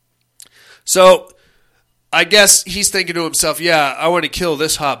around." So I guess he's thinking to himself, "Yeah, I want to kill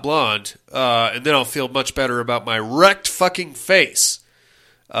this hot blonde, and then I'll feel much better about my wrecked fucking face."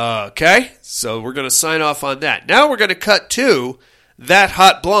 Okay, so we're going to sign off on that. Now we're going to cut to that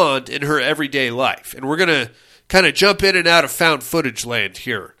hot blonde in her everyday life, and we're going to kind of jump in and out of found footage land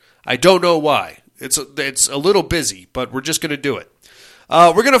here. I don't know why. It's a little busy, but we're just going to do it.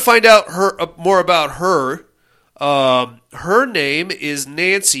 We're going to find out more about her. Her name is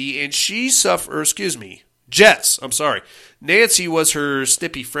Nancy, and Jess. I'm sorry. Nancy was her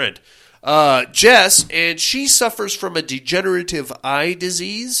snippy friend. Jess, and she suffers from a degenerative eye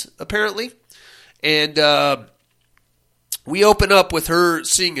disease, apparently. And we open up with her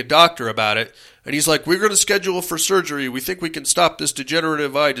seeing a doctor about it. And he's like, "We're going to schedule for surgery. We think we can stop this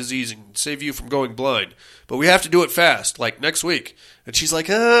degenerative eye disease and save you from going blind. But we have to do it fast, like next week." And she's like,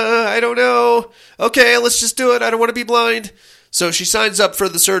 "I don't know. Okay, let's just do it. I don't want to be blind." So she signs up for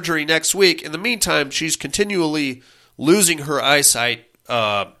the surgery next week. In the meantime, she's continually losing her eyesight,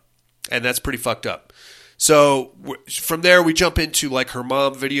 and that's pretty fucked up. So from there, we jump into like her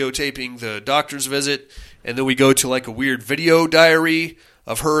mom videotaping the doctor's visit. And then we go to like a weird video diary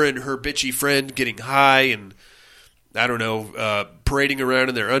of her and her bitchy friend getting high and, I don't know, parading around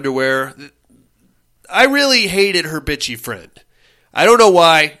in their underwear. I really hated her bitchy friend. I don't know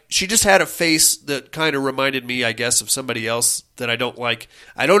why. She just had a face that kind of reminded me, I guess, of somebody else that I don't like.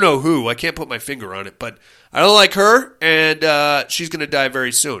 I don't know who. I can't put my finger on it, but I don't like her, and she's going to die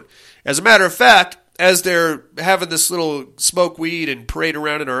very soon. As a matter of fact, as they're having this little smoke weed and parade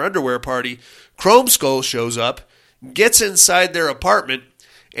around in our underwear party, Chromeskull shows up, gets inside their apartment,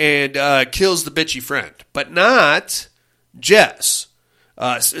 and kills the bitchy friend. But not Jess.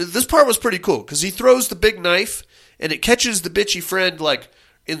 This part was pretty cool, because he throws the big knife, and it catches the bitchy friend like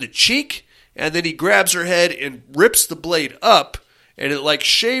in the cheek, and then he grabs her head and rips the blade up, and it like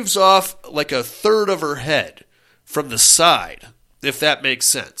shaves off like a third of her head from the side, if that makes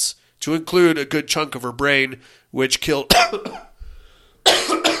sense, to include a good chunk of her brain, which kills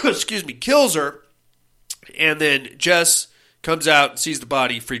her. And then Jess comes out and sees the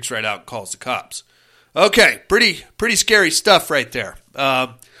body, freaks right out, and calls the cops. Okay, pretty scary stuff right there.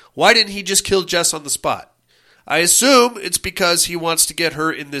 Why didn't he just kill Jess on the spot? I assume it's because he wants to get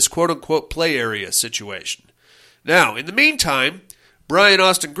her in this quote-unquote play area situation. Now, in the meantime, Brian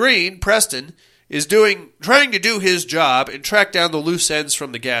Austin Green, Preston, is trying to do his job and track down the loose ends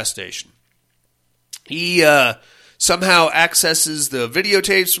from the gas station. He somehow accesses the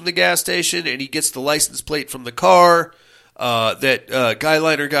videotapes from the gas station, and he gets the license plate from the car. that Guy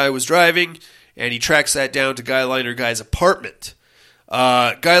Liner Guy was driving, and he tracks that down to Guy Liner Guy's apartment.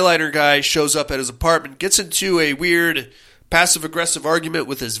 Guy Liner Guy shows up at his apartment, gets into a weird passive-aggressive argument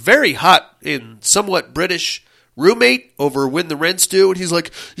with his very hot and somewhat British roommate over when the rent's due, and he's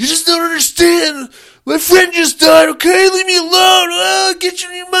like, "You just don't understand. My friend just died, okay? Leave me alone. Oh, get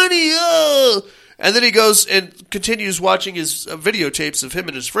your money. Oh." And then he goes and continues watching his videotapes of him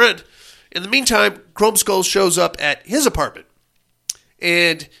and his friend. In the meantime, Chromeskull shows up at his apartment.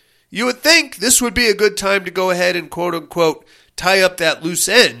 And you would think this would be a good time to go ahead and quote-unquote tie up that loose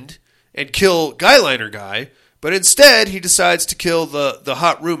end and kill Guy Liner Guy, but instead he decides to kill the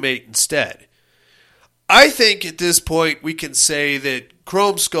hot roommate instead. I think at this point we can say that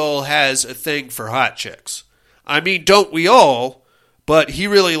Chromeskull has a thing for hot chicks. I mean, don't we all? But he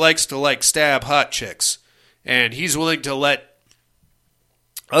really likes to stab hot chicks. And he's willing to let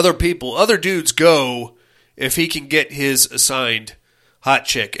other dudes go if he can get his assigned hot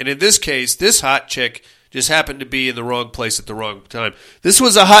chick. And in this case, this hot chick just happened to be in the wrong place at the wrong time. This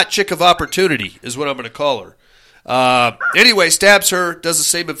was a hot chick of opportunity, is what I'm going to call her. Anyway, stabs her, does the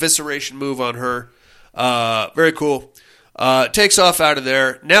same evisceration move on her. Very cool. Takes off out of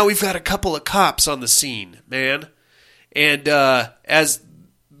there. Now we've got a couple of cops on the scene, man. And so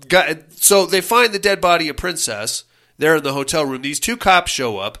they find the dead body of Princess there in the hotel room. These two cops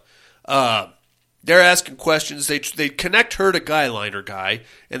show up. They're asking questions. They connect her to Guy Liner Guy,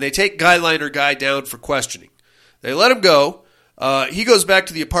 and they take Guy Liner Guy down for questioning. They let him go. He goes back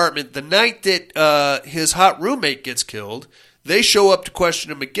to the apartment. The night that his hot roommate gets killed, they show up to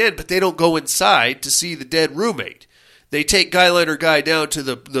question him again, but they don't go inside to see the dead roommate. They take Guy Liner Guy down to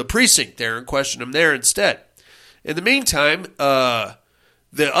the precinct there and question him there instead. In the meantime, the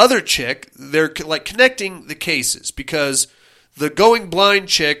other chick, they're connecting the cases because the going blind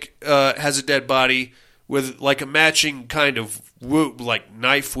chick has a dead body with a matching kind of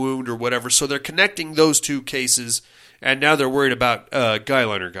knife wound or whatever. So they're connecting those two cases, and now they're worried about Guy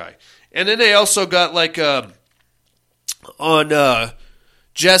Liner Guy. And then they also got on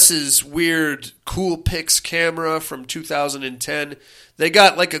Jess's weird Cool Pics camera from 2010, they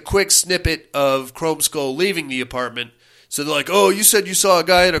got a quick snippet of Chromeskull leaving the apartment. So they're like, "Oh, you said you saw a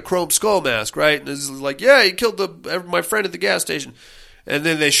guy in a Chromeskull mask, right?" And this is like, "Yeah, he killed my friend at the gas station." And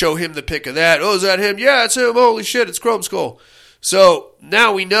then they show him the pic of that. "Oh, is that him?" "Yeah, it's him. Holy shit, it's Chromeskull." So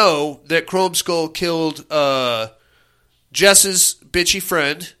now we know that Chromeskull killed Jess's bitchy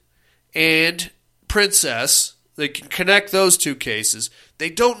friend and Princess. They can connect those two cases. They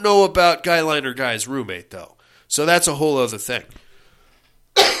don't know about Guy Liner Guy's roommate, though. So that's a whole other thing.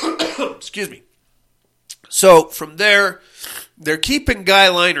 Excuse me. So from there, they're keeping Guy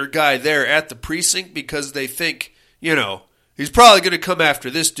Liner Guy there at the precinct because they think, he's probably going to come after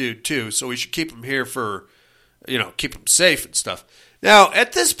this dude too, so we should keep him here for, keep him safe and stuff. Now,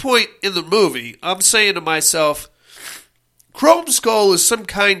 at this point in the movie, I'm saying to myself, Chromeskull is some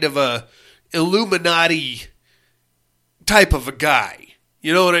kind of a Illuminati type of a guy.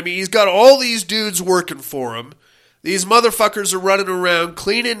 You know what I mean? He's got all these dudes working for him. These motherfuckers are running around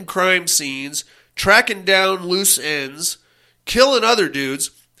cleaning crime scenes, tracking down loose ends, killing other dudes.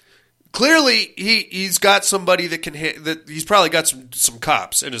 Clearly, he's got somebody that can that he's probably got some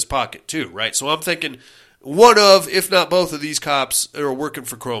cops in his pocket too, right? So I'm thinking one of, if not both of these cops are working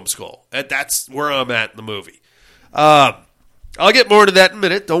for Chromeskull. That's where I'm at in the movie. I'll get more into that in a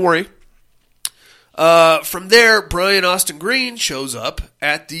minute. Don't worry. From there, Brian Austin Green shows up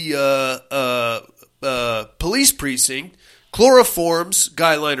at the police precinct, chloroforms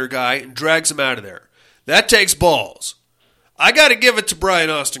Guy Liner Guy, and drags him out of there. That takes balls. I got to give it to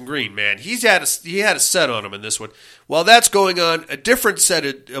Brian Austin Green, man. He had a set on him in this one. While that's going on, a different set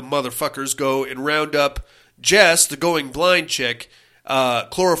of motherfuckers go and round up Jess, the going blind chick,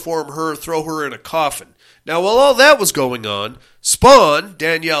 chloroform her, throw her in a coffin. Now, while all that was going on, Spawn,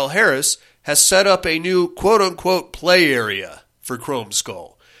 Danielle Harris, has set up a new quote-unquote play area for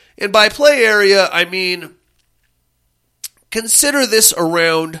Chromeskull. And by play area, I mean, consider this a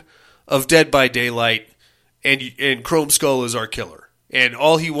round of Dead by Daylight, and Chromeskull is our killer. And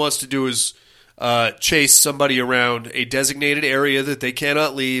all he wants to do is chase somebody around a designated area that they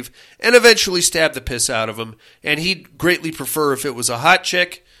cannot leave, and eventually stab the piss out of him. And he'd greatly prefer if it was a hot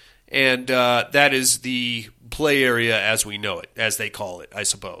chick, and that is the play area as we know it, as they call it, I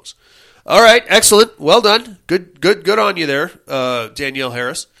suppose. All right, excellent. Well done. Good on you there, Danielle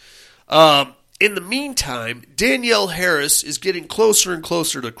Harris. In the meantime, Danielle Harris is getting closer and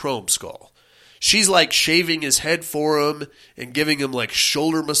closer to Chromeskull. She's shaving his head for him and giving him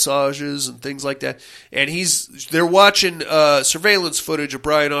shoulder massages and things like that. And they're watching surveillance footage of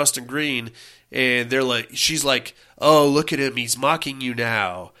Brian Austin Green, And they're like, she's like, oh, look at him, he's mocking you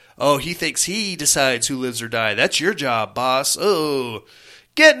now. Oh, he thinks he decides who lives or die. That's your job, boss. Oh,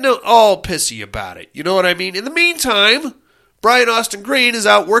 getting all pissy about it. You know what I mean? In the meantime, Brian Austin Green is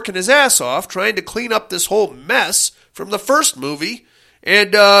out working his ass off trying to clean up this whole mess from the first movie.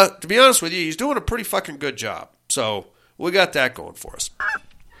 And to be honest with you, he's doing a pretty fucking good job. So we got that going for us.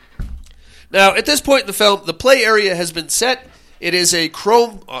 Now, at this point in the film, the play area has been set. It is a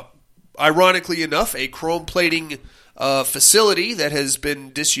ironically enough, a chrome plating facility that has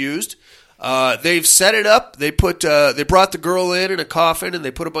been disused. They've set it up. They brought the girl in a coffin, and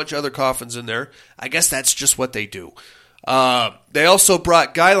they put a bunch of other coffins in there. I guess that's just what they do. They also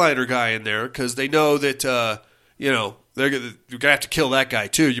brought Guyliner Guy in there because they know that you're gonna have to kill that guy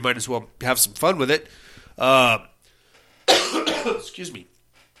too. You might as well have some fun with it. Excuse me.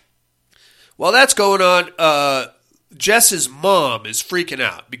 While that's going on, Jess's mom is freaking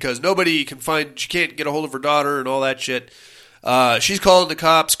out because she can't get a hold of her daughter and all that shit. She's calling the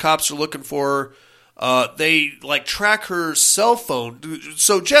cops. Cops are looking for her. They track her cell phone.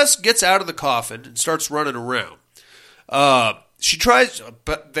 So Jess gets out of the coffin and starts running around. She tries,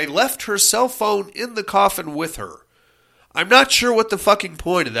 but they left her cell phone in the coffin with her. I'm not sure what the fucking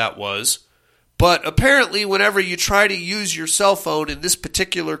point of that was, but apparently whenever you try to use your cell phone in this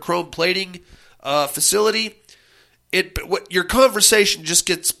particular chrome plating facility, your conversation just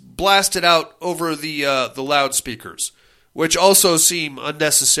gets blasted out over the loudspeakers, which also seem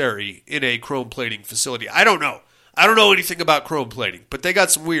unnecessary in a chrome plating facility. I don't know. I don't know anything about chrome plating, but they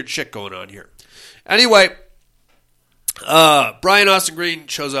got some weird shit going on here. Anyway, Brian Austin Green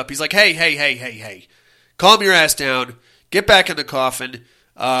shows up. He's like, hey, calm your ass down. Get back in the coffin.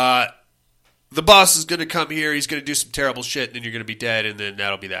 The boss is going to come here. He's going to do some terrible shit, and then you're going to be dead, and then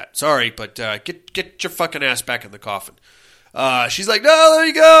that'll be that. Sorry, but get your fucking ass back in the coffin. She's like, no, let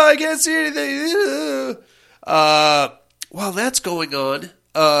me go. I can't see anything. While that's going on,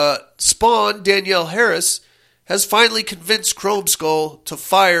 Spawn, Danielle Harris, has finally convinced Chromeskull to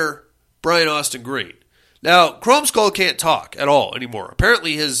fire Brian Austin Green. Now, Chromeskull can't talk at all anymore.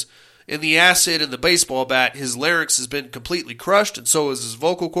 Apparently in the acid and the baseball bat, his larynx has been completely crushed, and so is his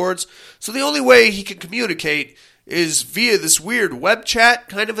vocal cords. So the only way he can communicate is via this weird web chat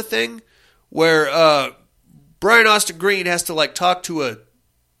kind of a thing, where Brian Austin Green has to talk to a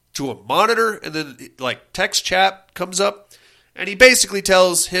monitor, and then text chat comes up, and he basically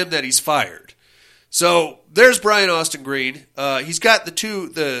tells him that he's fired. So there's Brian Austin Green. He's got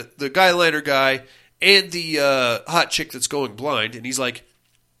the Guyliner Guy and the hot chick that's going blind, and he's like,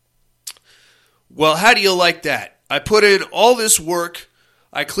 well, how do you like that? I put in all this work,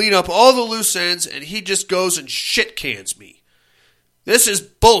 I clean up all the loose ends, and he just goes and shit cans me. This is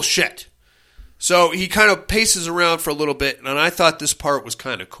bullshit. So he kind of paces around for a little bit, and I thought this part was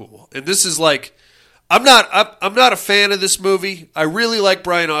kind of cool. And this is I'm not a fan of this movie. I really like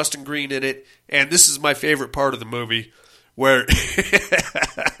Brian Austin Green in it, and this is my favorite part of the movie, where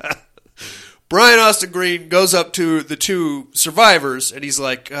Brian Austin Green goes up to the two survivors, and he's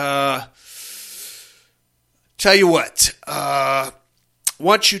like, tell you what,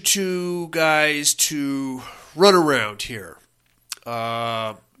 want you two guys to run around here.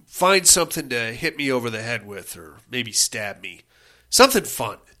 Find something to hit me over the head with, or maybe stab me. Something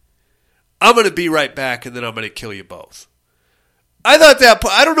fun. I'm going to be right back, and then I'm going to kill you both. I thought that,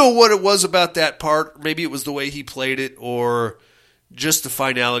 I don't know what it was about that part. Maybe it was the way he played it, or just the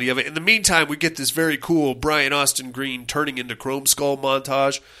finality of it. In the meantime, we get this very cool Brian Austin Green turning into Chromeskull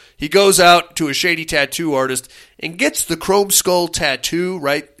montage. He goes out to a shady tattoo artist and gets the Chromeskull tattoo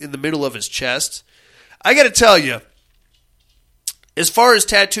right in the middle of his chest. I got to tell you, as far as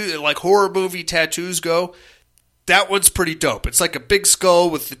horror movie tattoos go, that one's pretty dope. It's like a big skull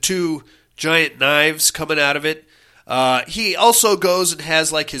with the two giant knives coming out of it. He also goes and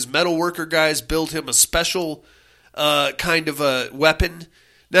has his metalworker guys build him a special kind of a weapon.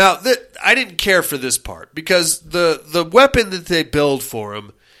 Now, I didn't care for this part because the weapon that they build for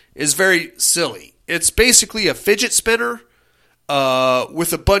him is very silly. It's basically a fidget spinner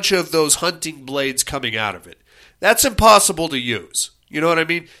with a bunch of those hunting blades coming out of it. That's impossible to use. You know what I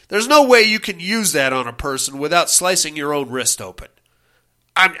mean? There's no way you can use that on a person without slicing your own wrist open.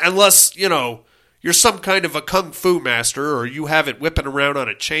 Unless, you're some kind of a kung fu master or you have it whipping around on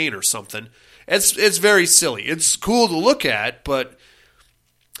a chain or something. It's very silly. It's cool to look at, but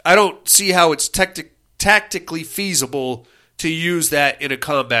I don't see how it's tactically feasible to use that in a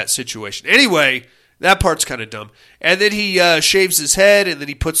combat situation. Anyway, that part's kind of dumb. And then he shaves his head, and then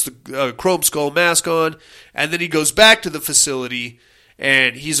he puts the Chromeskull mask on, and then he goes back to the facility,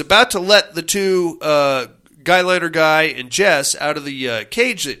 and he's about to let the two Guyliner Guy and Jess out of the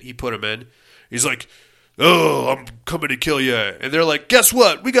cage that he put him in. He's like, oh, I'm coming to kill you. And they're like, guess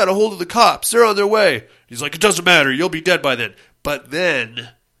what? We got a hold of the cops. They're on their way. He's like, it doesn't matter. You'll be dead by then. But then,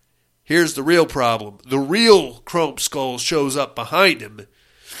 here's the real problem. The real Chromeskull shows up behind him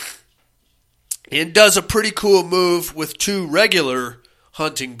and does a pretty cool move with 2 regular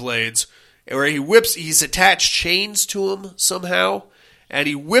hunting blades where he's attached chains to him somehow, and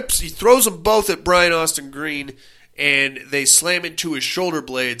he throws them both at Brian Austin Green, and they slam into his shoulder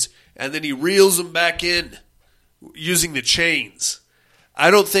blades, and then he reels them back in using the chains.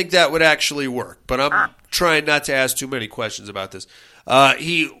 I don't think that would actually work, but I'm trying not to ask too many questions about this.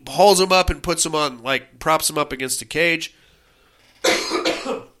 He hauls them up and puts them on, props them up against a cage,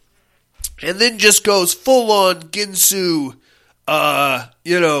 and then just goes full-on Ginsu,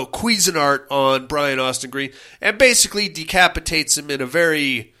 Cuisinart on Brian Austin Green, and basically decapitates him in a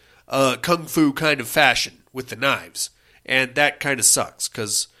very kung fu kind of fashion with the knives. And that kind of sucks,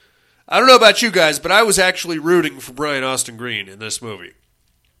 because I don't know about you guys, but I was actually rooting for Brian Austin Green in this movie.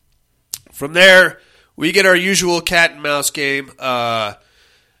 From there, we get our usual cat and mouse game.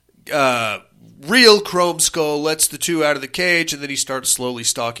 Real Chromeskull lets the 2 out of the cage, and then he starts slowly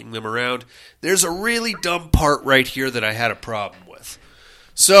stalking them around. There's a really dumb part right here that I had a problem with.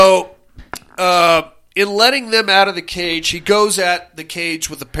 So, in letting them out of the cage, he goes at the cage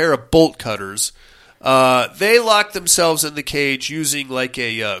with a pair of bolt cutters. They lock themselves in the cage using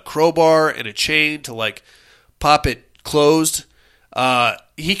a crowbar and a chain to pop it closed.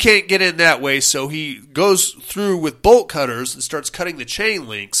 He can't get in that way, so he goes through with bolt cutters and starts cutting the chain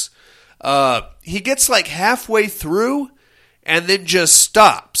links. He gets halfway through and then just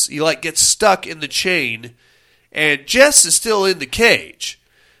stops. He gets stuck in the chain, and Jess is still in the cage.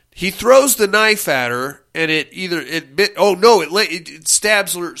 He throws the knife at her, and it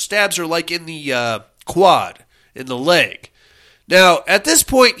stabs her in the quad, in the leg. Now, at this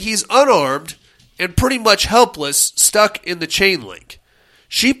point, he's unarmed and pretty much helpless, stuck in the chain link.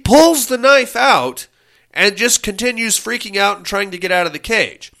 She pulls the knife out and just continues freaking out and trying to get out of the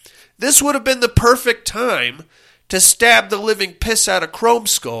cage. This would have been the perfect time to stab the living piss out of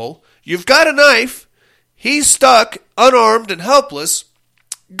Chromeskull. You've got a knife. He's stuck, unarmed, and helpless.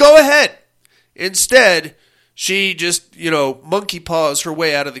 Go ahead. Instead, she just, monkey paws her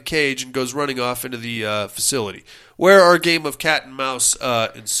way out of the cage and goes running off into the facility, where our game of cat and mouse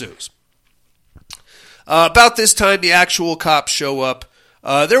ensues. About this time, the actual cops show up.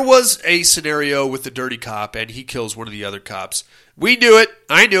 There was a scenario with the dirty cop, and he kills one of the other cops. We knew it.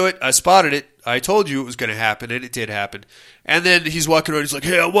 I knew it. I spotted it. I told you it was going to happen, and it did happen. And then he's walking around. He's like,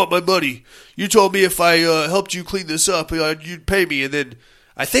 hey, I want my money. You told me if I helped you clean this up, you'd pay me. And then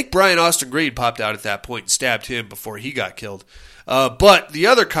I think Brian Austin Green popped out at that point and stabbed him before he got killed. But the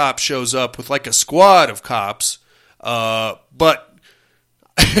other cop shows up with a squad of cops. But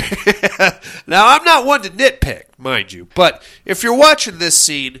now, I'm not one to nitpick, mind you. But if you're watching this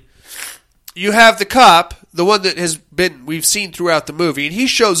scene, you have the cop, the one that we've seen throughout the movie, and he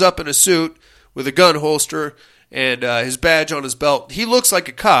shows up in a suit with a gun holster and his badge on his belt. He looks like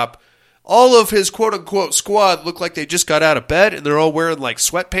a cop. All of his quote-unquote squad look like they just got out of bed, and they're all wearing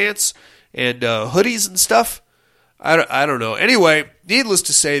sweatpants and hoodies and stuff. I don't know. Anyway, needless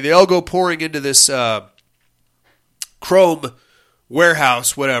to say, they all go pouring into this Chrome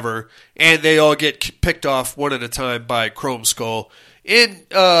warehouse, whatever, and they all get picked off one at a time by Chromeskull in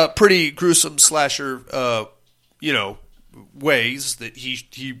pretty gruesome slasher, ways that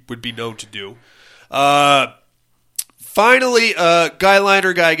he would be known to do. Finally,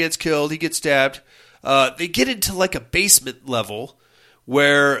 Guyliner guy gets killed. He gets stabbed. They get into a basement level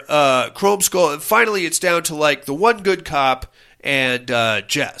where Chromeskull, and finally it's down to the one good cop and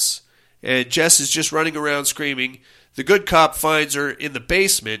Jess. And Jess is just running around screaming. The good cop finds her in the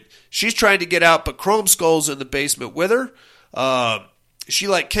basement. She's trying to get out, but Chromeskull's in the basement with her. She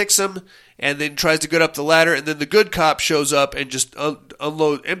kicks him and then tries to get up the ladder, and then the good cop shows up and just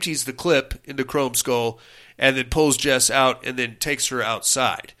empties the clip into Chromeskull, and then pulls Jess out and then takes her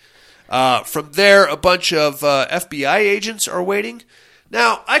outside. From there, a bunch of FBI agents are waiting.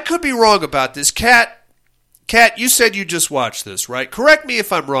 Now, I could be wrong about this. Kat, you said you just watched this, right? Correct me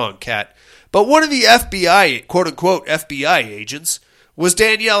if I'm wrong, Kat. But one of the FBI, quote-unquote FBI agents, was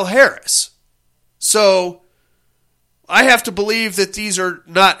Danielle Harris. So, I have to believe that these are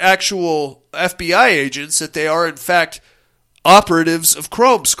not actual FBI agents, that they are, in fact, operatives of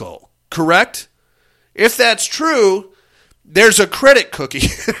Chromeskull. Correct? If that's true, there's a credit cookie.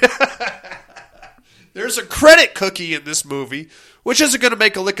 There's a credit cookie in this movie which isn't going to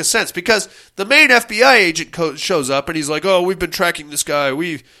make a lick of sense because the main FBI agent shows up and he's like, oh, we've been tracking this guy.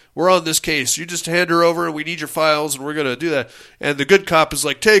 We're on this case. You just hand her over and we need your files and we're going to do that. And the good cop is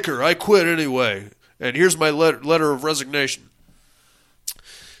like, take her. I quit anyway. And here's my letter of resignation.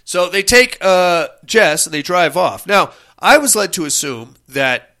 So they take Jess and they drive off. Now, I was led to assume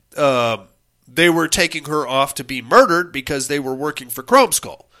that they were taking her off to be murdered because they were working for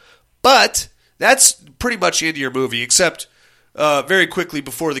Chromeskull. But that's pretty much the end of your movie, except very quickly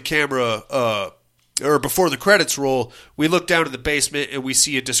before the camera, or before the credits roll, we look down in the basement and we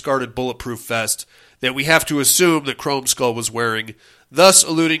see a discarded bulletproof vest that we have to assume that Chromeskull was wearing, thus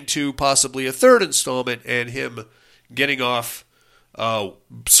alluding to possibly a third installment and him getting off,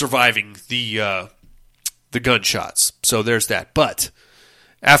 surviving the gunshots. So there's that. But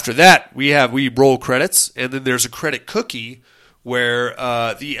after that, we roll credits, and then there's a credit cookie where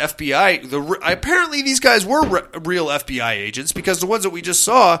the FBI, apparently these guys were real FBI agents because the ones that we just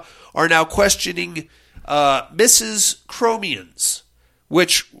saw are now questioning Mrs. Chromians,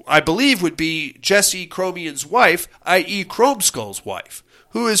 which I believe would be Jesse Chromian's wife, i.e. Chromeskull's wife,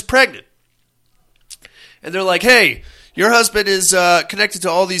 who is pregnant. And they're like, hey, your husband is connected to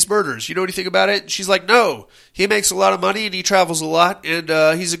all these murders. You know anything about it? And she's like, no. He makes a lot of money and he travels a lot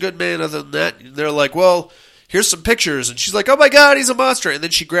and he's a good man other than that. And they're like, well, here's some pictures. And she's like, oh my God, he's a monster. And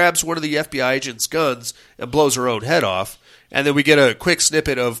then she grabs one of the FBI agent's guns and blows her own head off. And then we get a quick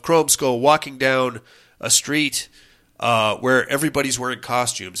snippet of Chromeskull walking down a street where everybody's wearing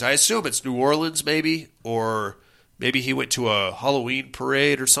costumes. I assume it's New Orleans maybe, or maybe he went to a Halloween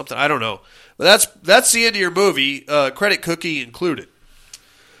parade or something. I don't know. But that's the end of your movie, credit cookie included.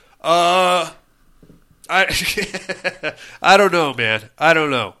 I don't know, man. I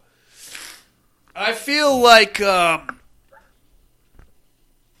don't know. I feel like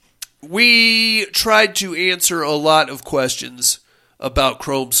we tried to answer a lot of questions about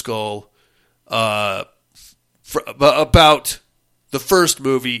Chromeskull, about the first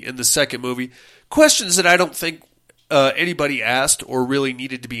movie and the second movie. Questions that I don't think anybody asked or really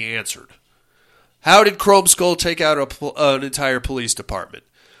needed to be answered. How did Chromeskull take out an entire police department?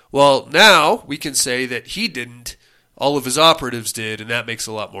 Well, now we can say that he didn't. All of his operatives did, and that makes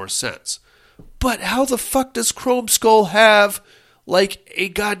a lot more sense. But how the fuck does Chromeskull have, like, a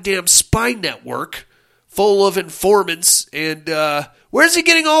goddamn spy network full of informants, and where's he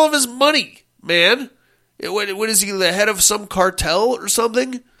getting all of his money, man? What is he, the head of some cartel or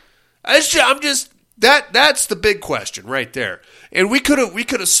something? That's the big question right there. And we could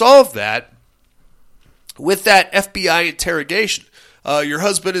have solved that with that FBI interrogation. Your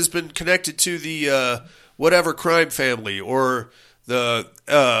husband has been connected to the whatever crime family or the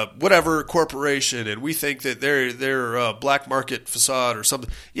whatever corporation, and we think that they're black market facade or something.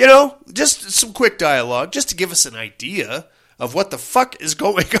 You know, just some quick dialogue, just to give us an idea of what the fuck is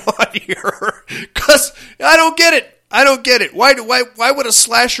going on here. Because I don't get it. Why would a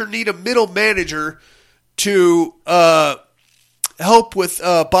slasher need a middle manager to help with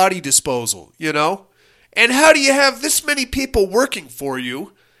body disposal? You know. And how do you have this many people working for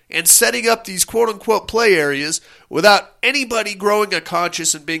you and setting up these quote-unquote play areas without anybody growing a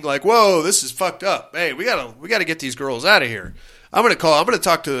conscience and being like, whoa, this is fucked up. Hey, we gotta get these girls out of here. I'm gonna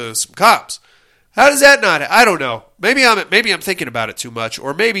talk to some cops. How does that not? I don't know. Maybe I'm thinking about it too much,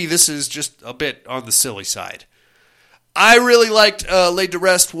 or maybe this is just a bit on the silly side. I really liked Laid to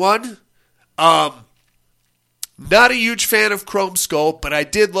Rest 1. Not a huge fan of Chromeskull, but I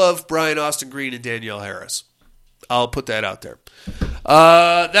did love Brian Austin Green and Danielle Harris. I'll put that out there.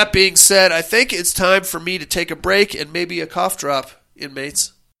 That being said, I think it's time for me to take a break and maybe a cough drop,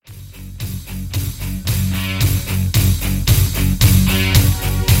 inmates.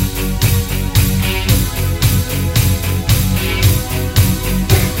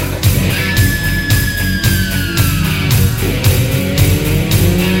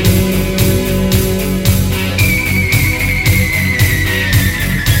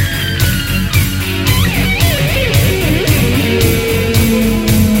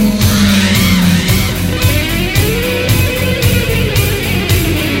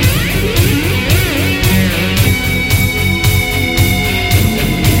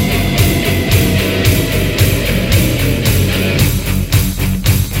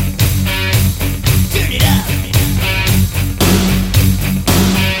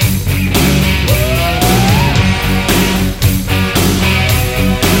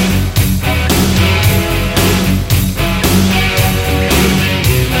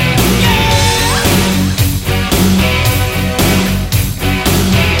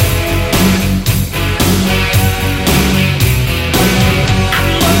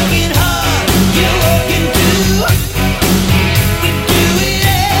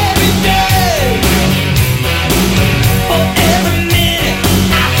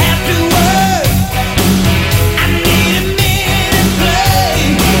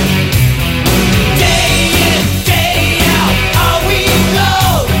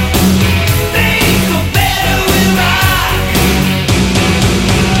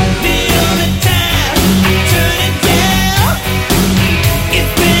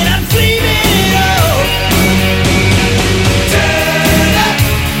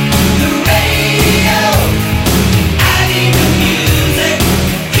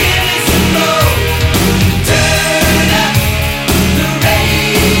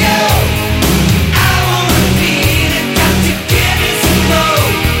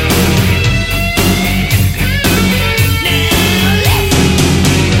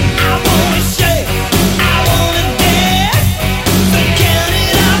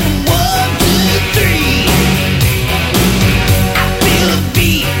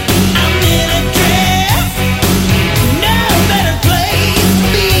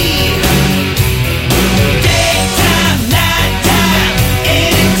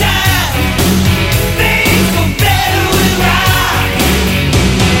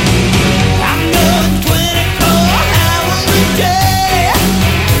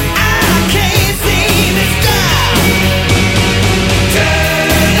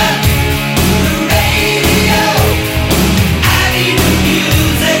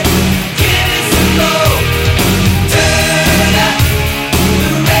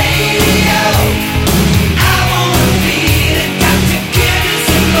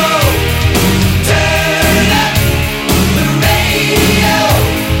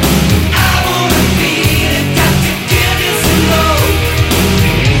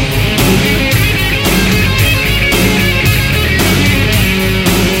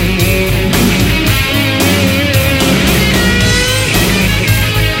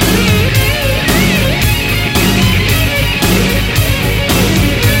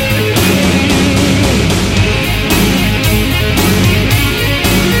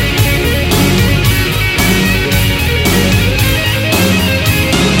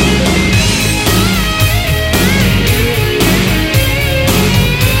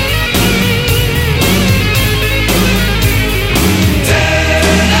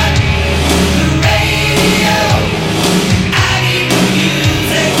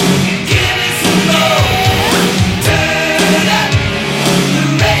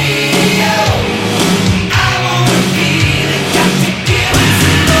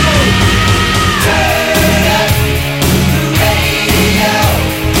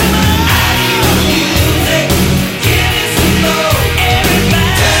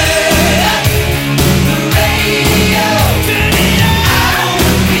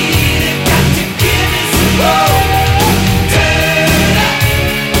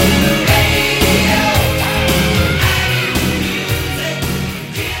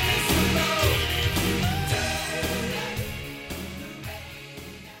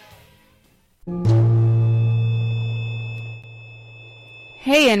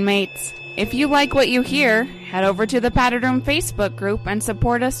 Hey, inmates. If you like what you hear, head over to the Padded Room Facebook group and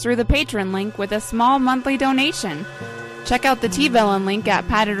support us through the Patreon link with a small monthly donation. Check out the T-Villain link at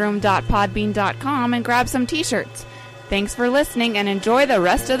paddedroom.podbean.com and grab some t-shirts. Thanks for listening and enjoy the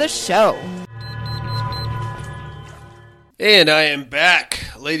rest of the show. And I am back,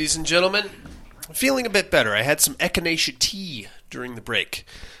 ladies and gentlemen. I'm feeling a bit better. I had some echinacea tea during the break.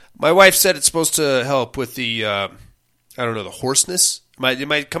 My wife said it's supposed to help with the, the hoarseness.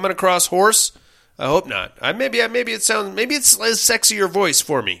 Am I coming across hoarse? I hope not. Maybe it's a sexier voice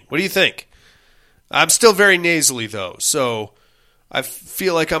for me. What do you think? I'm still very nasally though, so I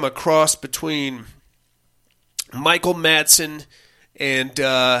feel like I'm a cross between Michael Madsen and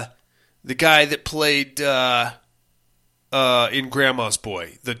the guy that played in Grandma's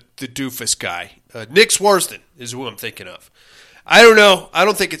Boy, the doofus guy. Nick Swarsden is who I'm thinking of. I don't know. I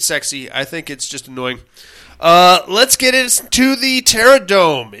don't think it's sexy. I think it's just annoying. Let's get into the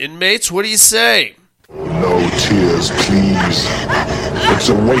Terradome. Inmates, what do you say? No tears, please. It's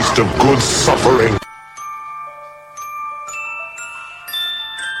a waste of good suffering.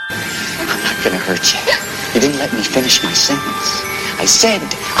 I'm not gonna hurt you. You didn't let me finish my sentence. I said,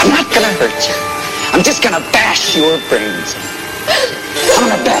 I'm not gonna hurt you. I'm just gonna bash your brains in. I'm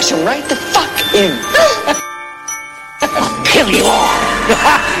gonna bash them right the fuck in. I'll kill you all.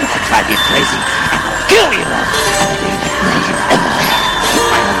 I'll drive you crazy. I'll kill you all.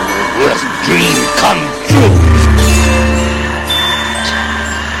 My worst dream come true.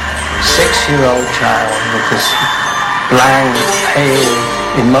 6-year-old child with this blank, pale,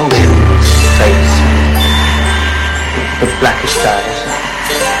 emotionless face, the blackish eyes,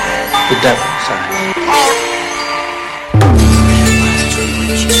 the devil's eyes.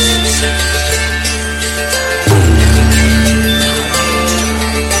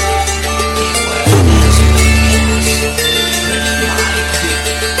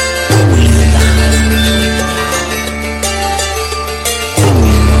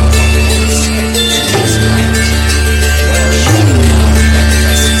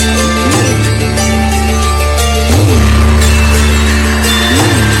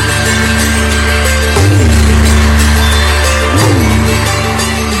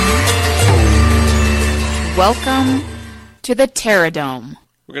 Welcome to the Terradome.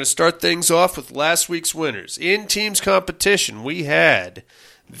 We're going to start things off with last week's winners. In teams competition, we had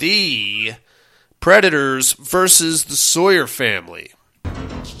the Predators versus the Sawyer family.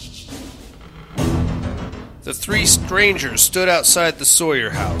 The three strangers stood outside the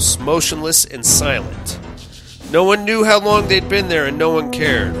Sawyer house, motionless and silent. No one knew how long they'd been there and no one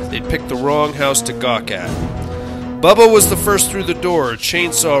cared. They'd picked the wrong house to gawk at. Bubba was the first through the door, a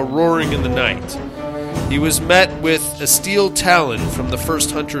chainsaw roaring in the night. He was met with a steel talon from the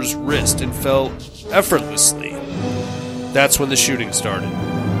first hunter's wrist and fell effortlessly. That's when the shooting started.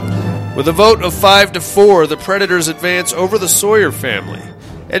 With a vote of 5-4, the Predators advance over the Sawyer family.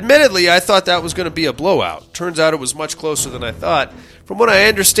 Admittedly, I thought that was going to be a blowout. Turns out it was much closer than I thought. From what I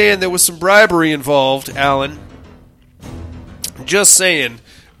understand, there was some bribery involved, Alan. Just saying.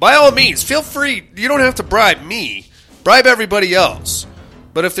 By all means, feel free. You don't have to bribe me. Bribe everybody else.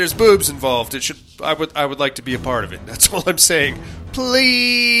 But if there's boobs involved, I would like to be a part of it. That's all I'm saying.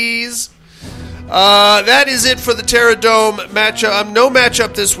 Please. That is it for the Terradome matchup. No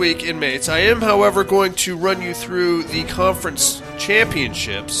matchup this week, inmates. I am, however, going to run you through the conference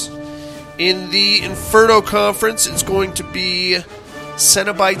championships. In the Inferno Conference, it's going to be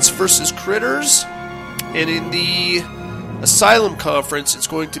Cenobites versus Critters. And in the Asylum Conference, it's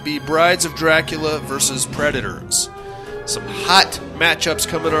going to be Brides of Dracula versus Predators. Some hot matchups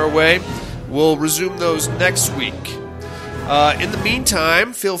coming our way. We'll resume those next week. In the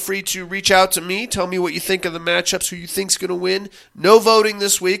meantime, feel free to reach out to me. Tell me what you think of the matchups, who you think's going to win. No voting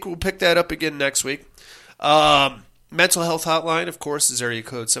this week. We'll pick that up again next week. Mental health hotline, of course, is area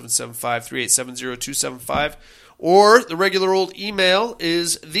code 775-387-0275. Or the regular old email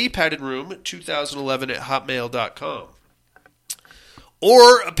is thepaddedroom2011@hotmail.com.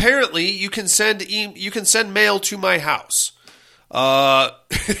 Or apparently you can send mail to my house. I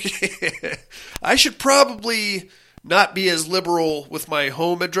should probably not be as liberal with my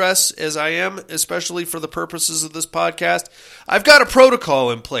home address as I am, especially for the purposes of this podcast. I've got a protocol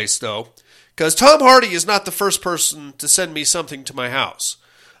in place though, because Tom Hardy is not the first person to send me something to my house.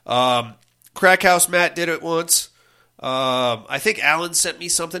 Crack House Matt did it once. I think Alan sent me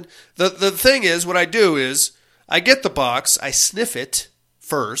something. The thing is, what I do is I get the box, I sniff it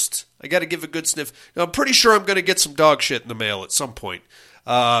first. I got to give a good sniff. Now, I'm pretty sure I'm going to get some dog shit in the mail at some point.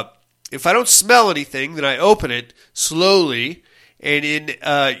 If I don't smell anything, then I open it slowly, and in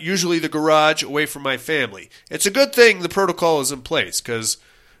usually the garage away from my family. It's a good thing the protocol is in place, because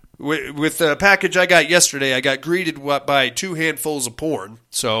with the package I got yesterday, I got greeted by 2 handfuls of porn,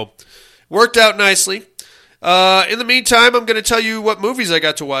 so worked out nicely. In the meantime, I'm going to tell you what movies I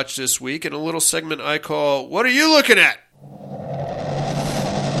got to watch this week in a little segment I call, What Are You Looking At?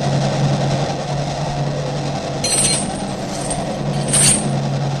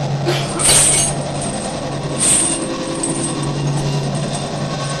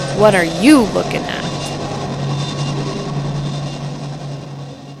 What are you looking at?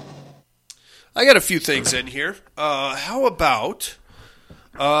 I got a few things in here. How about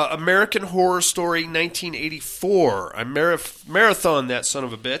American Horror Story 1984? I marathon that son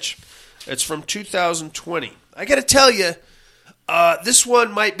of a bitch. It's from 2020. I got to tell you, this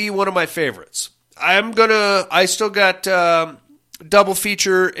one might be one of my favorites. I still got double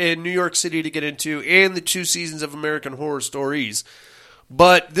feature in New York City to get into, and the 2 seasons of American Horror Stories.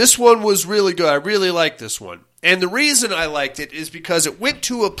 But this one was really good. I really liked this one. And the reason I liked it is because it went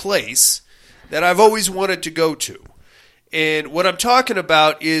to a place that I've always wanted to go to. And what I'm talking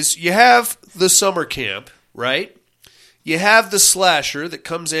about is you have the summer camp, right? You have the slasher that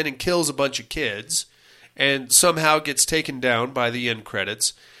comes in and kills a bunch of kids and somehow gets taken down by the end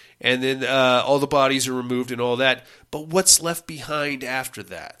credits. And then all the bodies are removed and all that. But what's left behind after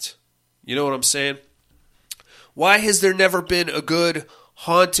that? You know what I'm saying? Why has there never been a good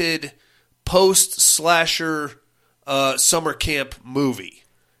haunted post-slasher summer camp movie?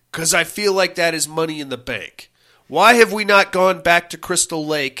 Because I feel like that is money in the bank. Why have we not gone back to Crystal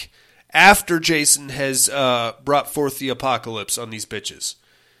Lake after Jason has brought forth the apocalypse on these bitches?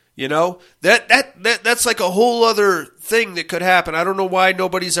 You know, that's like a whole other thing that could happen. I don't know why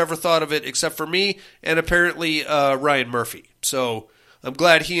nobody's ever thought of it except for me and apparently Ryan Murphy. So I'm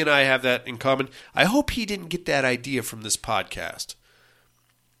glad he and I have that in common. I hope he didn't get that idea from this podcast.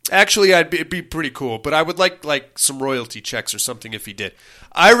 Actually, it'd be pretty cool, but I would like some royalty checks or something if he did.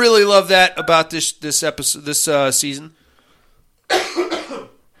 I really love that about this episode, this season.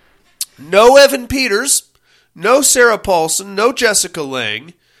 No Evan Peters, no Sarah Paulson, no Jessica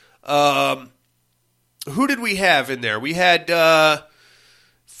Lange. Who did we have in there? We had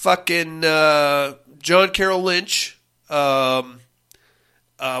fucking John Carroll Lynch.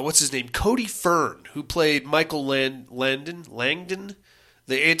 What's his name? Cody Fern, who played Michael Langdon,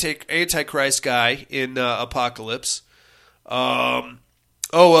 the Antichrist guy in Apocalypse.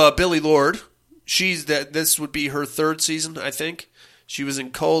 Billy Lord. This would be her 3rd season, I think. She was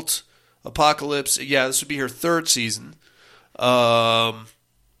in Cult, Apocalypse. Yeah, this would be her 3rd season. I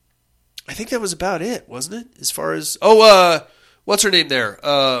think that was about it, wasn't it? As far as what's her name there?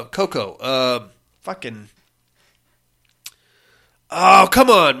 Coco. Fucking. Oh, come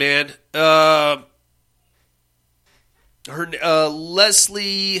on, man.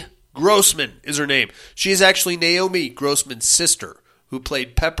 Leslie Grossman is her name. She is actually Naomi Grossman's sister, who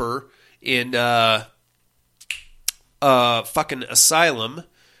played Pepper in fucking Asylum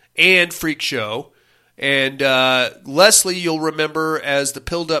and Freak Show. And Leslie, you'll remember as the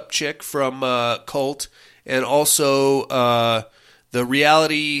pilled-up chick from Cult, and also the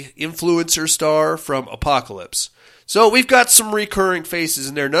reality influencer star from Apocalypse. So we've got some recurring faces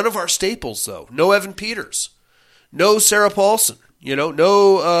in there. None of our staples, though. No Evan Peters. No Sarah Paulson. You know,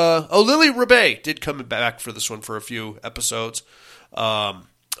 no... Lily Rebay did come back for this one for a few episodes. Other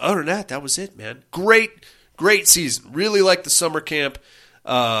than that was it, man. Great season. Really liked the summer camp.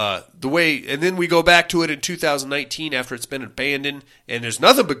 And then we go back to it in 2019 after it's been abandoned, and there's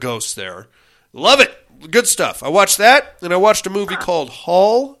nothing but ghosts there. Love it. Good stuff. I watched that, and I watched a movie called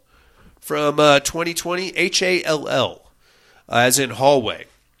Hall from 2020, Hall, as in hallway.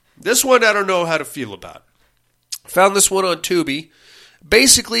 This one I don't know how to feel about. Found this one on Tubi.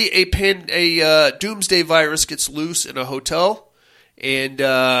 Basically, a doomsday virus gets loose in a hotel, and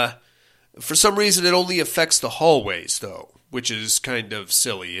for some reason it only affects the hallways, though, which is kind of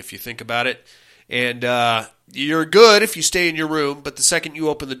silly if you think about it. And you're good if you stay in your room, but the second you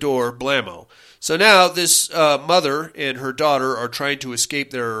open the door, blammo. So now this mother and her daughter are trying to escape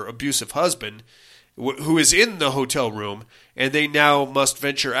their abusive husband, who is in the hotel room, and they now must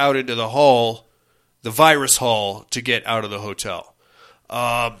venture out into the hall, the virus hall, to get out of the hotel.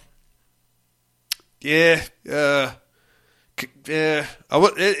 It's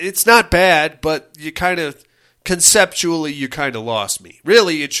not bad, but you kind of... Conceptually, you kind of lost me.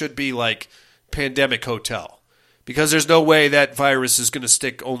 Really, it should be like Pandemic Hotel. Because there's no way that virus is going to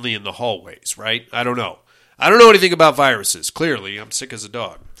stick only in the hallways, right? I don't know. I don't know anything about viruses. Clearly, I'm sick as a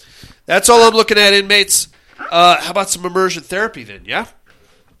dog. That's all I'm looking at, inmates. How about some immersion therapy then, yeah?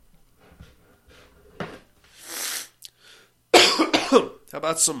 How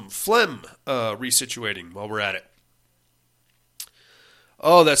about some phlegm resituating while we're at it?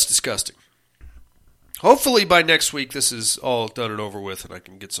 Oh, that's disgusting. Hopefully by next week this is all done and over with and I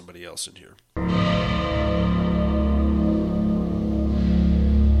can get somebody else in here.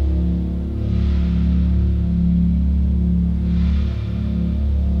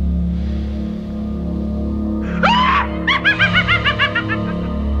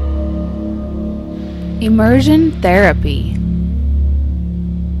 Immersion therapy.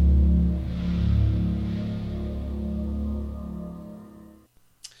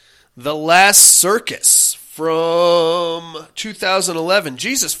 The Last Circus from 2011.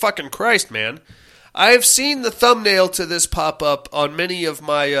 Jesus fucking Christ, man. I have seen the thumbnail to this pop up on many of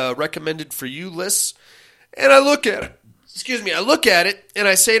my recommended for you lists, and I look at it. I look at it and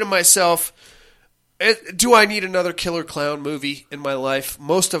I say to myself, do I need another killer clown movie in my life?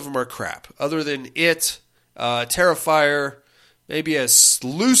 Most of them are crap. Other than It, Terrifier, maybe a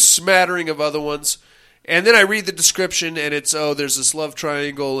loose smattering of other ones. And then I read the description and it's, there's this love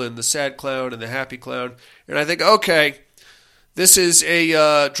triangle and the sad clown and the happy clown. And I think, okay, this is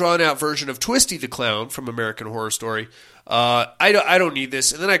a drawn-out version of Twisty the Clown from American Horror Story. I don't need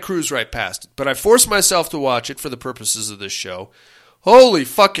this. And then I cruise right past it. But I force myself to watch it for the purposes of this show. Holy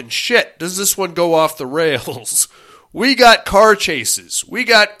fucking shit, does this one go off the rails. We got car chases. We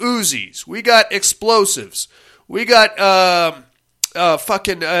got Uzis. We got explosives. We got a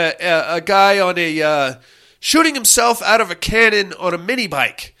guy on a shooting himself out of a cannon on a mini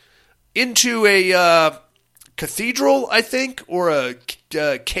bike into a cathedral, I think, or a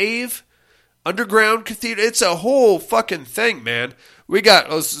cave, underground cathedral. It's a whole fucking thing, man. We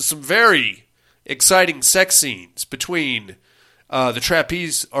got some very exciting sex scenes between the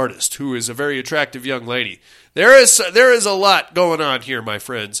trapeze artist, who is a very attractive young lady. There is a lot going on here, my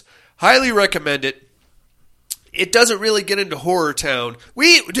friends. Highly recommend it. It doesn't really get into horror town.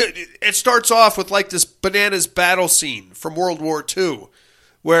 It starts off with like this bananas battle scene from World War II,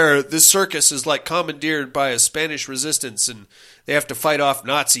 where this circus is like commandeered by a Spanish resistance, and they have to fight off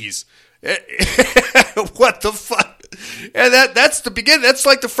Nazis. What the fuck? And that's the beginning. That's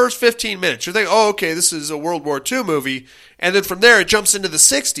like the first 15 minutes. You're thinking, okay, this is a World War II movie. And then from there, it jumps into the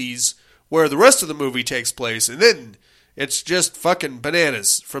 60s, where the rest of the movie takes place. And then it's just fucking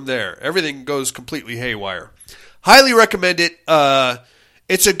bananas from there. Everything goes completely haywire. Highly recommend it.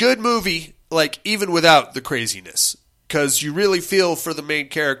 It's a good movie, like, even without the craziness. Because you really feel for the main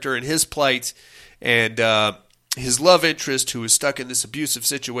character and his plight. And his love interest, who is stuck in this abusive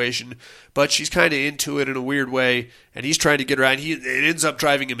situation, but she's kind of into it in a weird way, and he's trying to get her out. It ends up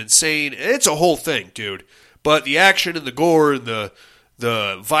driving him insane. It's a whole thing, dude. But the action and the gore and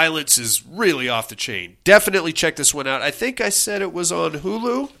the violence is really off the chain. Definitely check this one out. I think I said it was on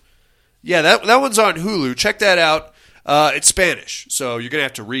Hulu. Yeah, that one's on Hulu. Check that out. It's Spanish, so you're going to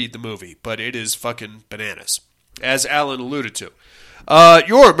have to read the movie, but it is fucking bananas, as Alan alluded to.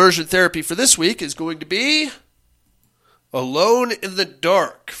 Your immersion therapy for this week is going to be Alone in the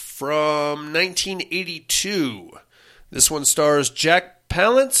Dark from 1982. This one stars Jack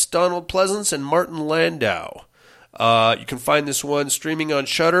Palance, Donald Pleasance, and Martin Landau. You can find this one streaming on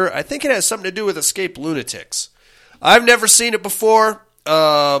Shudder. I think it has something to do with escaped lunatics. I've never seen it before.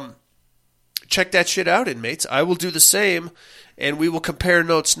 Check that shit out, inmates. I will do the same, and we will compare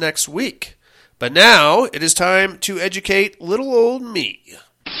notes next week. But now, it is time to educate little old me.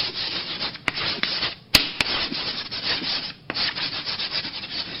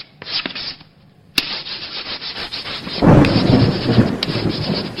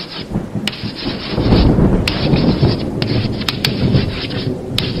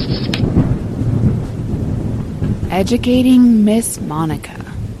 Educating Miss Monica.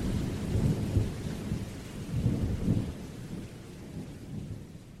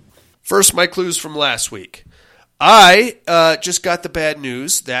 First, my clues from last week. I just got the bad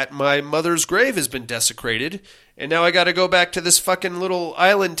news that my mother's grave has been desecrated, and now I got to go back to this fucking little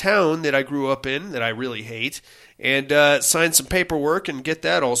island town that I grew up in, that I really hate, and sign some paperwork and get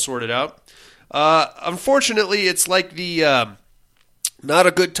that all sorted out. Unfortunately, it's like the not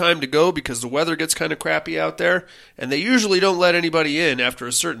a good time to go because the weather gets kind of crappy out there, and they usually don't let anybody in after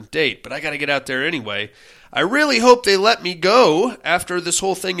a certain date, but I got to get out there anyway. I really hope they let me go after this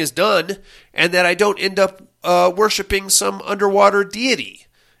whole thing is done, and that I don't end up worshiping some underwater deity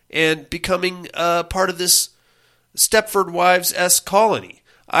and becoming part of this Stepford Wives-esque colony.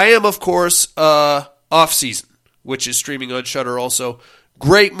 I am, of course, Off Season, which is streaming on Shudder also.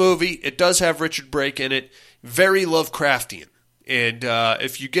 Great movie. It does have Richard Brake in it. Very Lovecraftian. And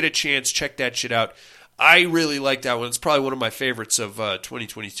if you get a chance, check that shit out. I really like that one. It's probably one of my favorites of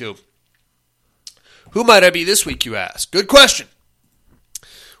 2022. Who might I be this week, you ask? Good question.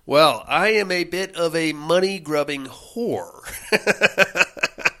 Well, I am a bit of a money-grubbing whore.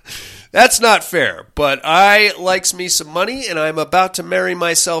 That's not fair, but I likes me some money, and I'm about to marry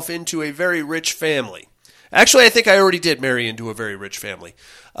myself into a very rich family. Actually, I think I already did marry into a very rich family.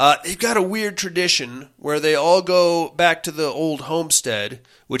 They've got a weird tradition where they all go back to the old homestead,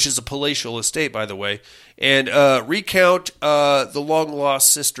 which is a palatial estate, by the way, and recount the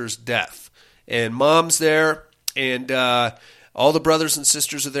long-lost sister's death. And Mom's there, and all the brothers and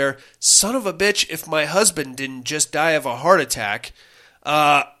sisters are there. Son of a bitch, if my husband didn't just die of a heart attack,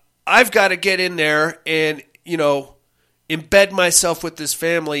 I've got to get in there and, embed myself with this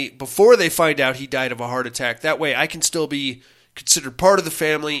family before they find out he died of a heart attack. That way I can still be considered part of the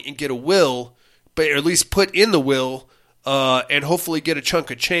family and get a will, but or at least put in the will, and hopefully get a chunk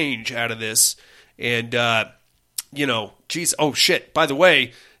of change out of this. And, geez, oh shit, by the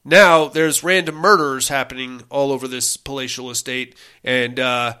way, now there's random murders happening all over this palatial estate, and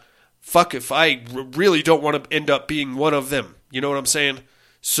fuck if I really don't want to end up being one of them. You know what I'm saying?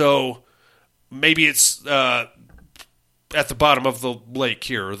 So maybe it's at the bottom of the lake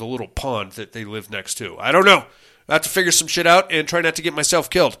here, or the little pond that they live next to. I don't know. I have to figure some shit out and try not to get myself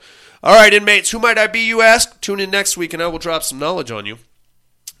killed. All right, inmates, who might I be, you ask? Tune in next week and I will drop some knowledge on you.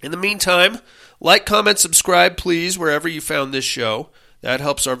 In the meantime, like, comment, subscribe, please, wherever you found this show. That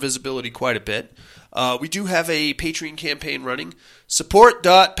helps our visibility quite a bit. We do have a Patreon campaign running.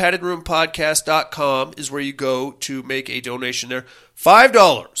 Support.paddedroompodcast.com is where you go to make a donation there.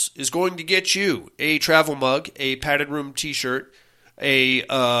 $5 is going to get you a travel mug, a Padded Room t-shirt,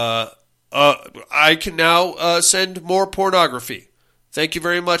 I can now send more pornography. Thank you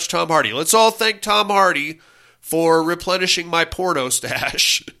very much, Tom Hardy. Let's all thank Tom Hardy for replenishing my porno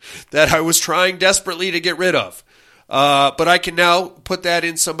stash that I was trying desperately to get rid of. But I can now put that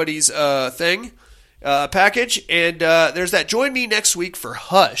in somebody's package. And there's that. Join me next week for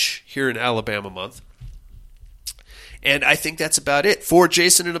Hush here in Alabama month. And I think that's about it. For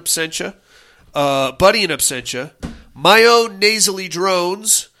Jason in absentia, Buddy in absentia, my own nasally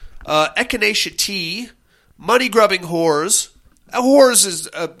drones, Echinacea tea, money-grubbing whores. Whores is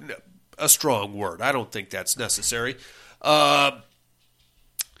a strong word. I don't think that's necessary.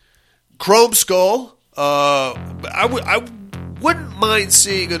 Chromeskull. I wouldn't mind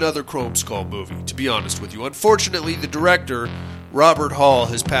seeing another Chromeskull movie, to be honest with you. Unfortunately, the director, Robert Hall,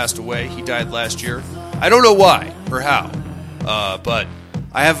 has passed away. He died last year. I don't know why or how, but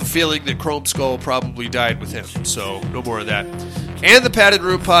I have a feeling that Chromeskull probably died with him, so no more of that. And the Padded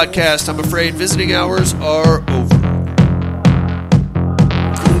Room Podcast, I'm afraid visiting hours are over.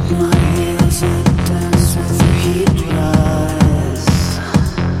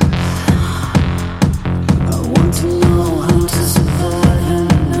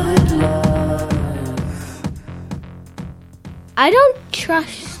 I don't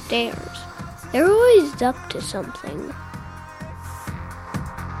trust stairs. They're always up to something.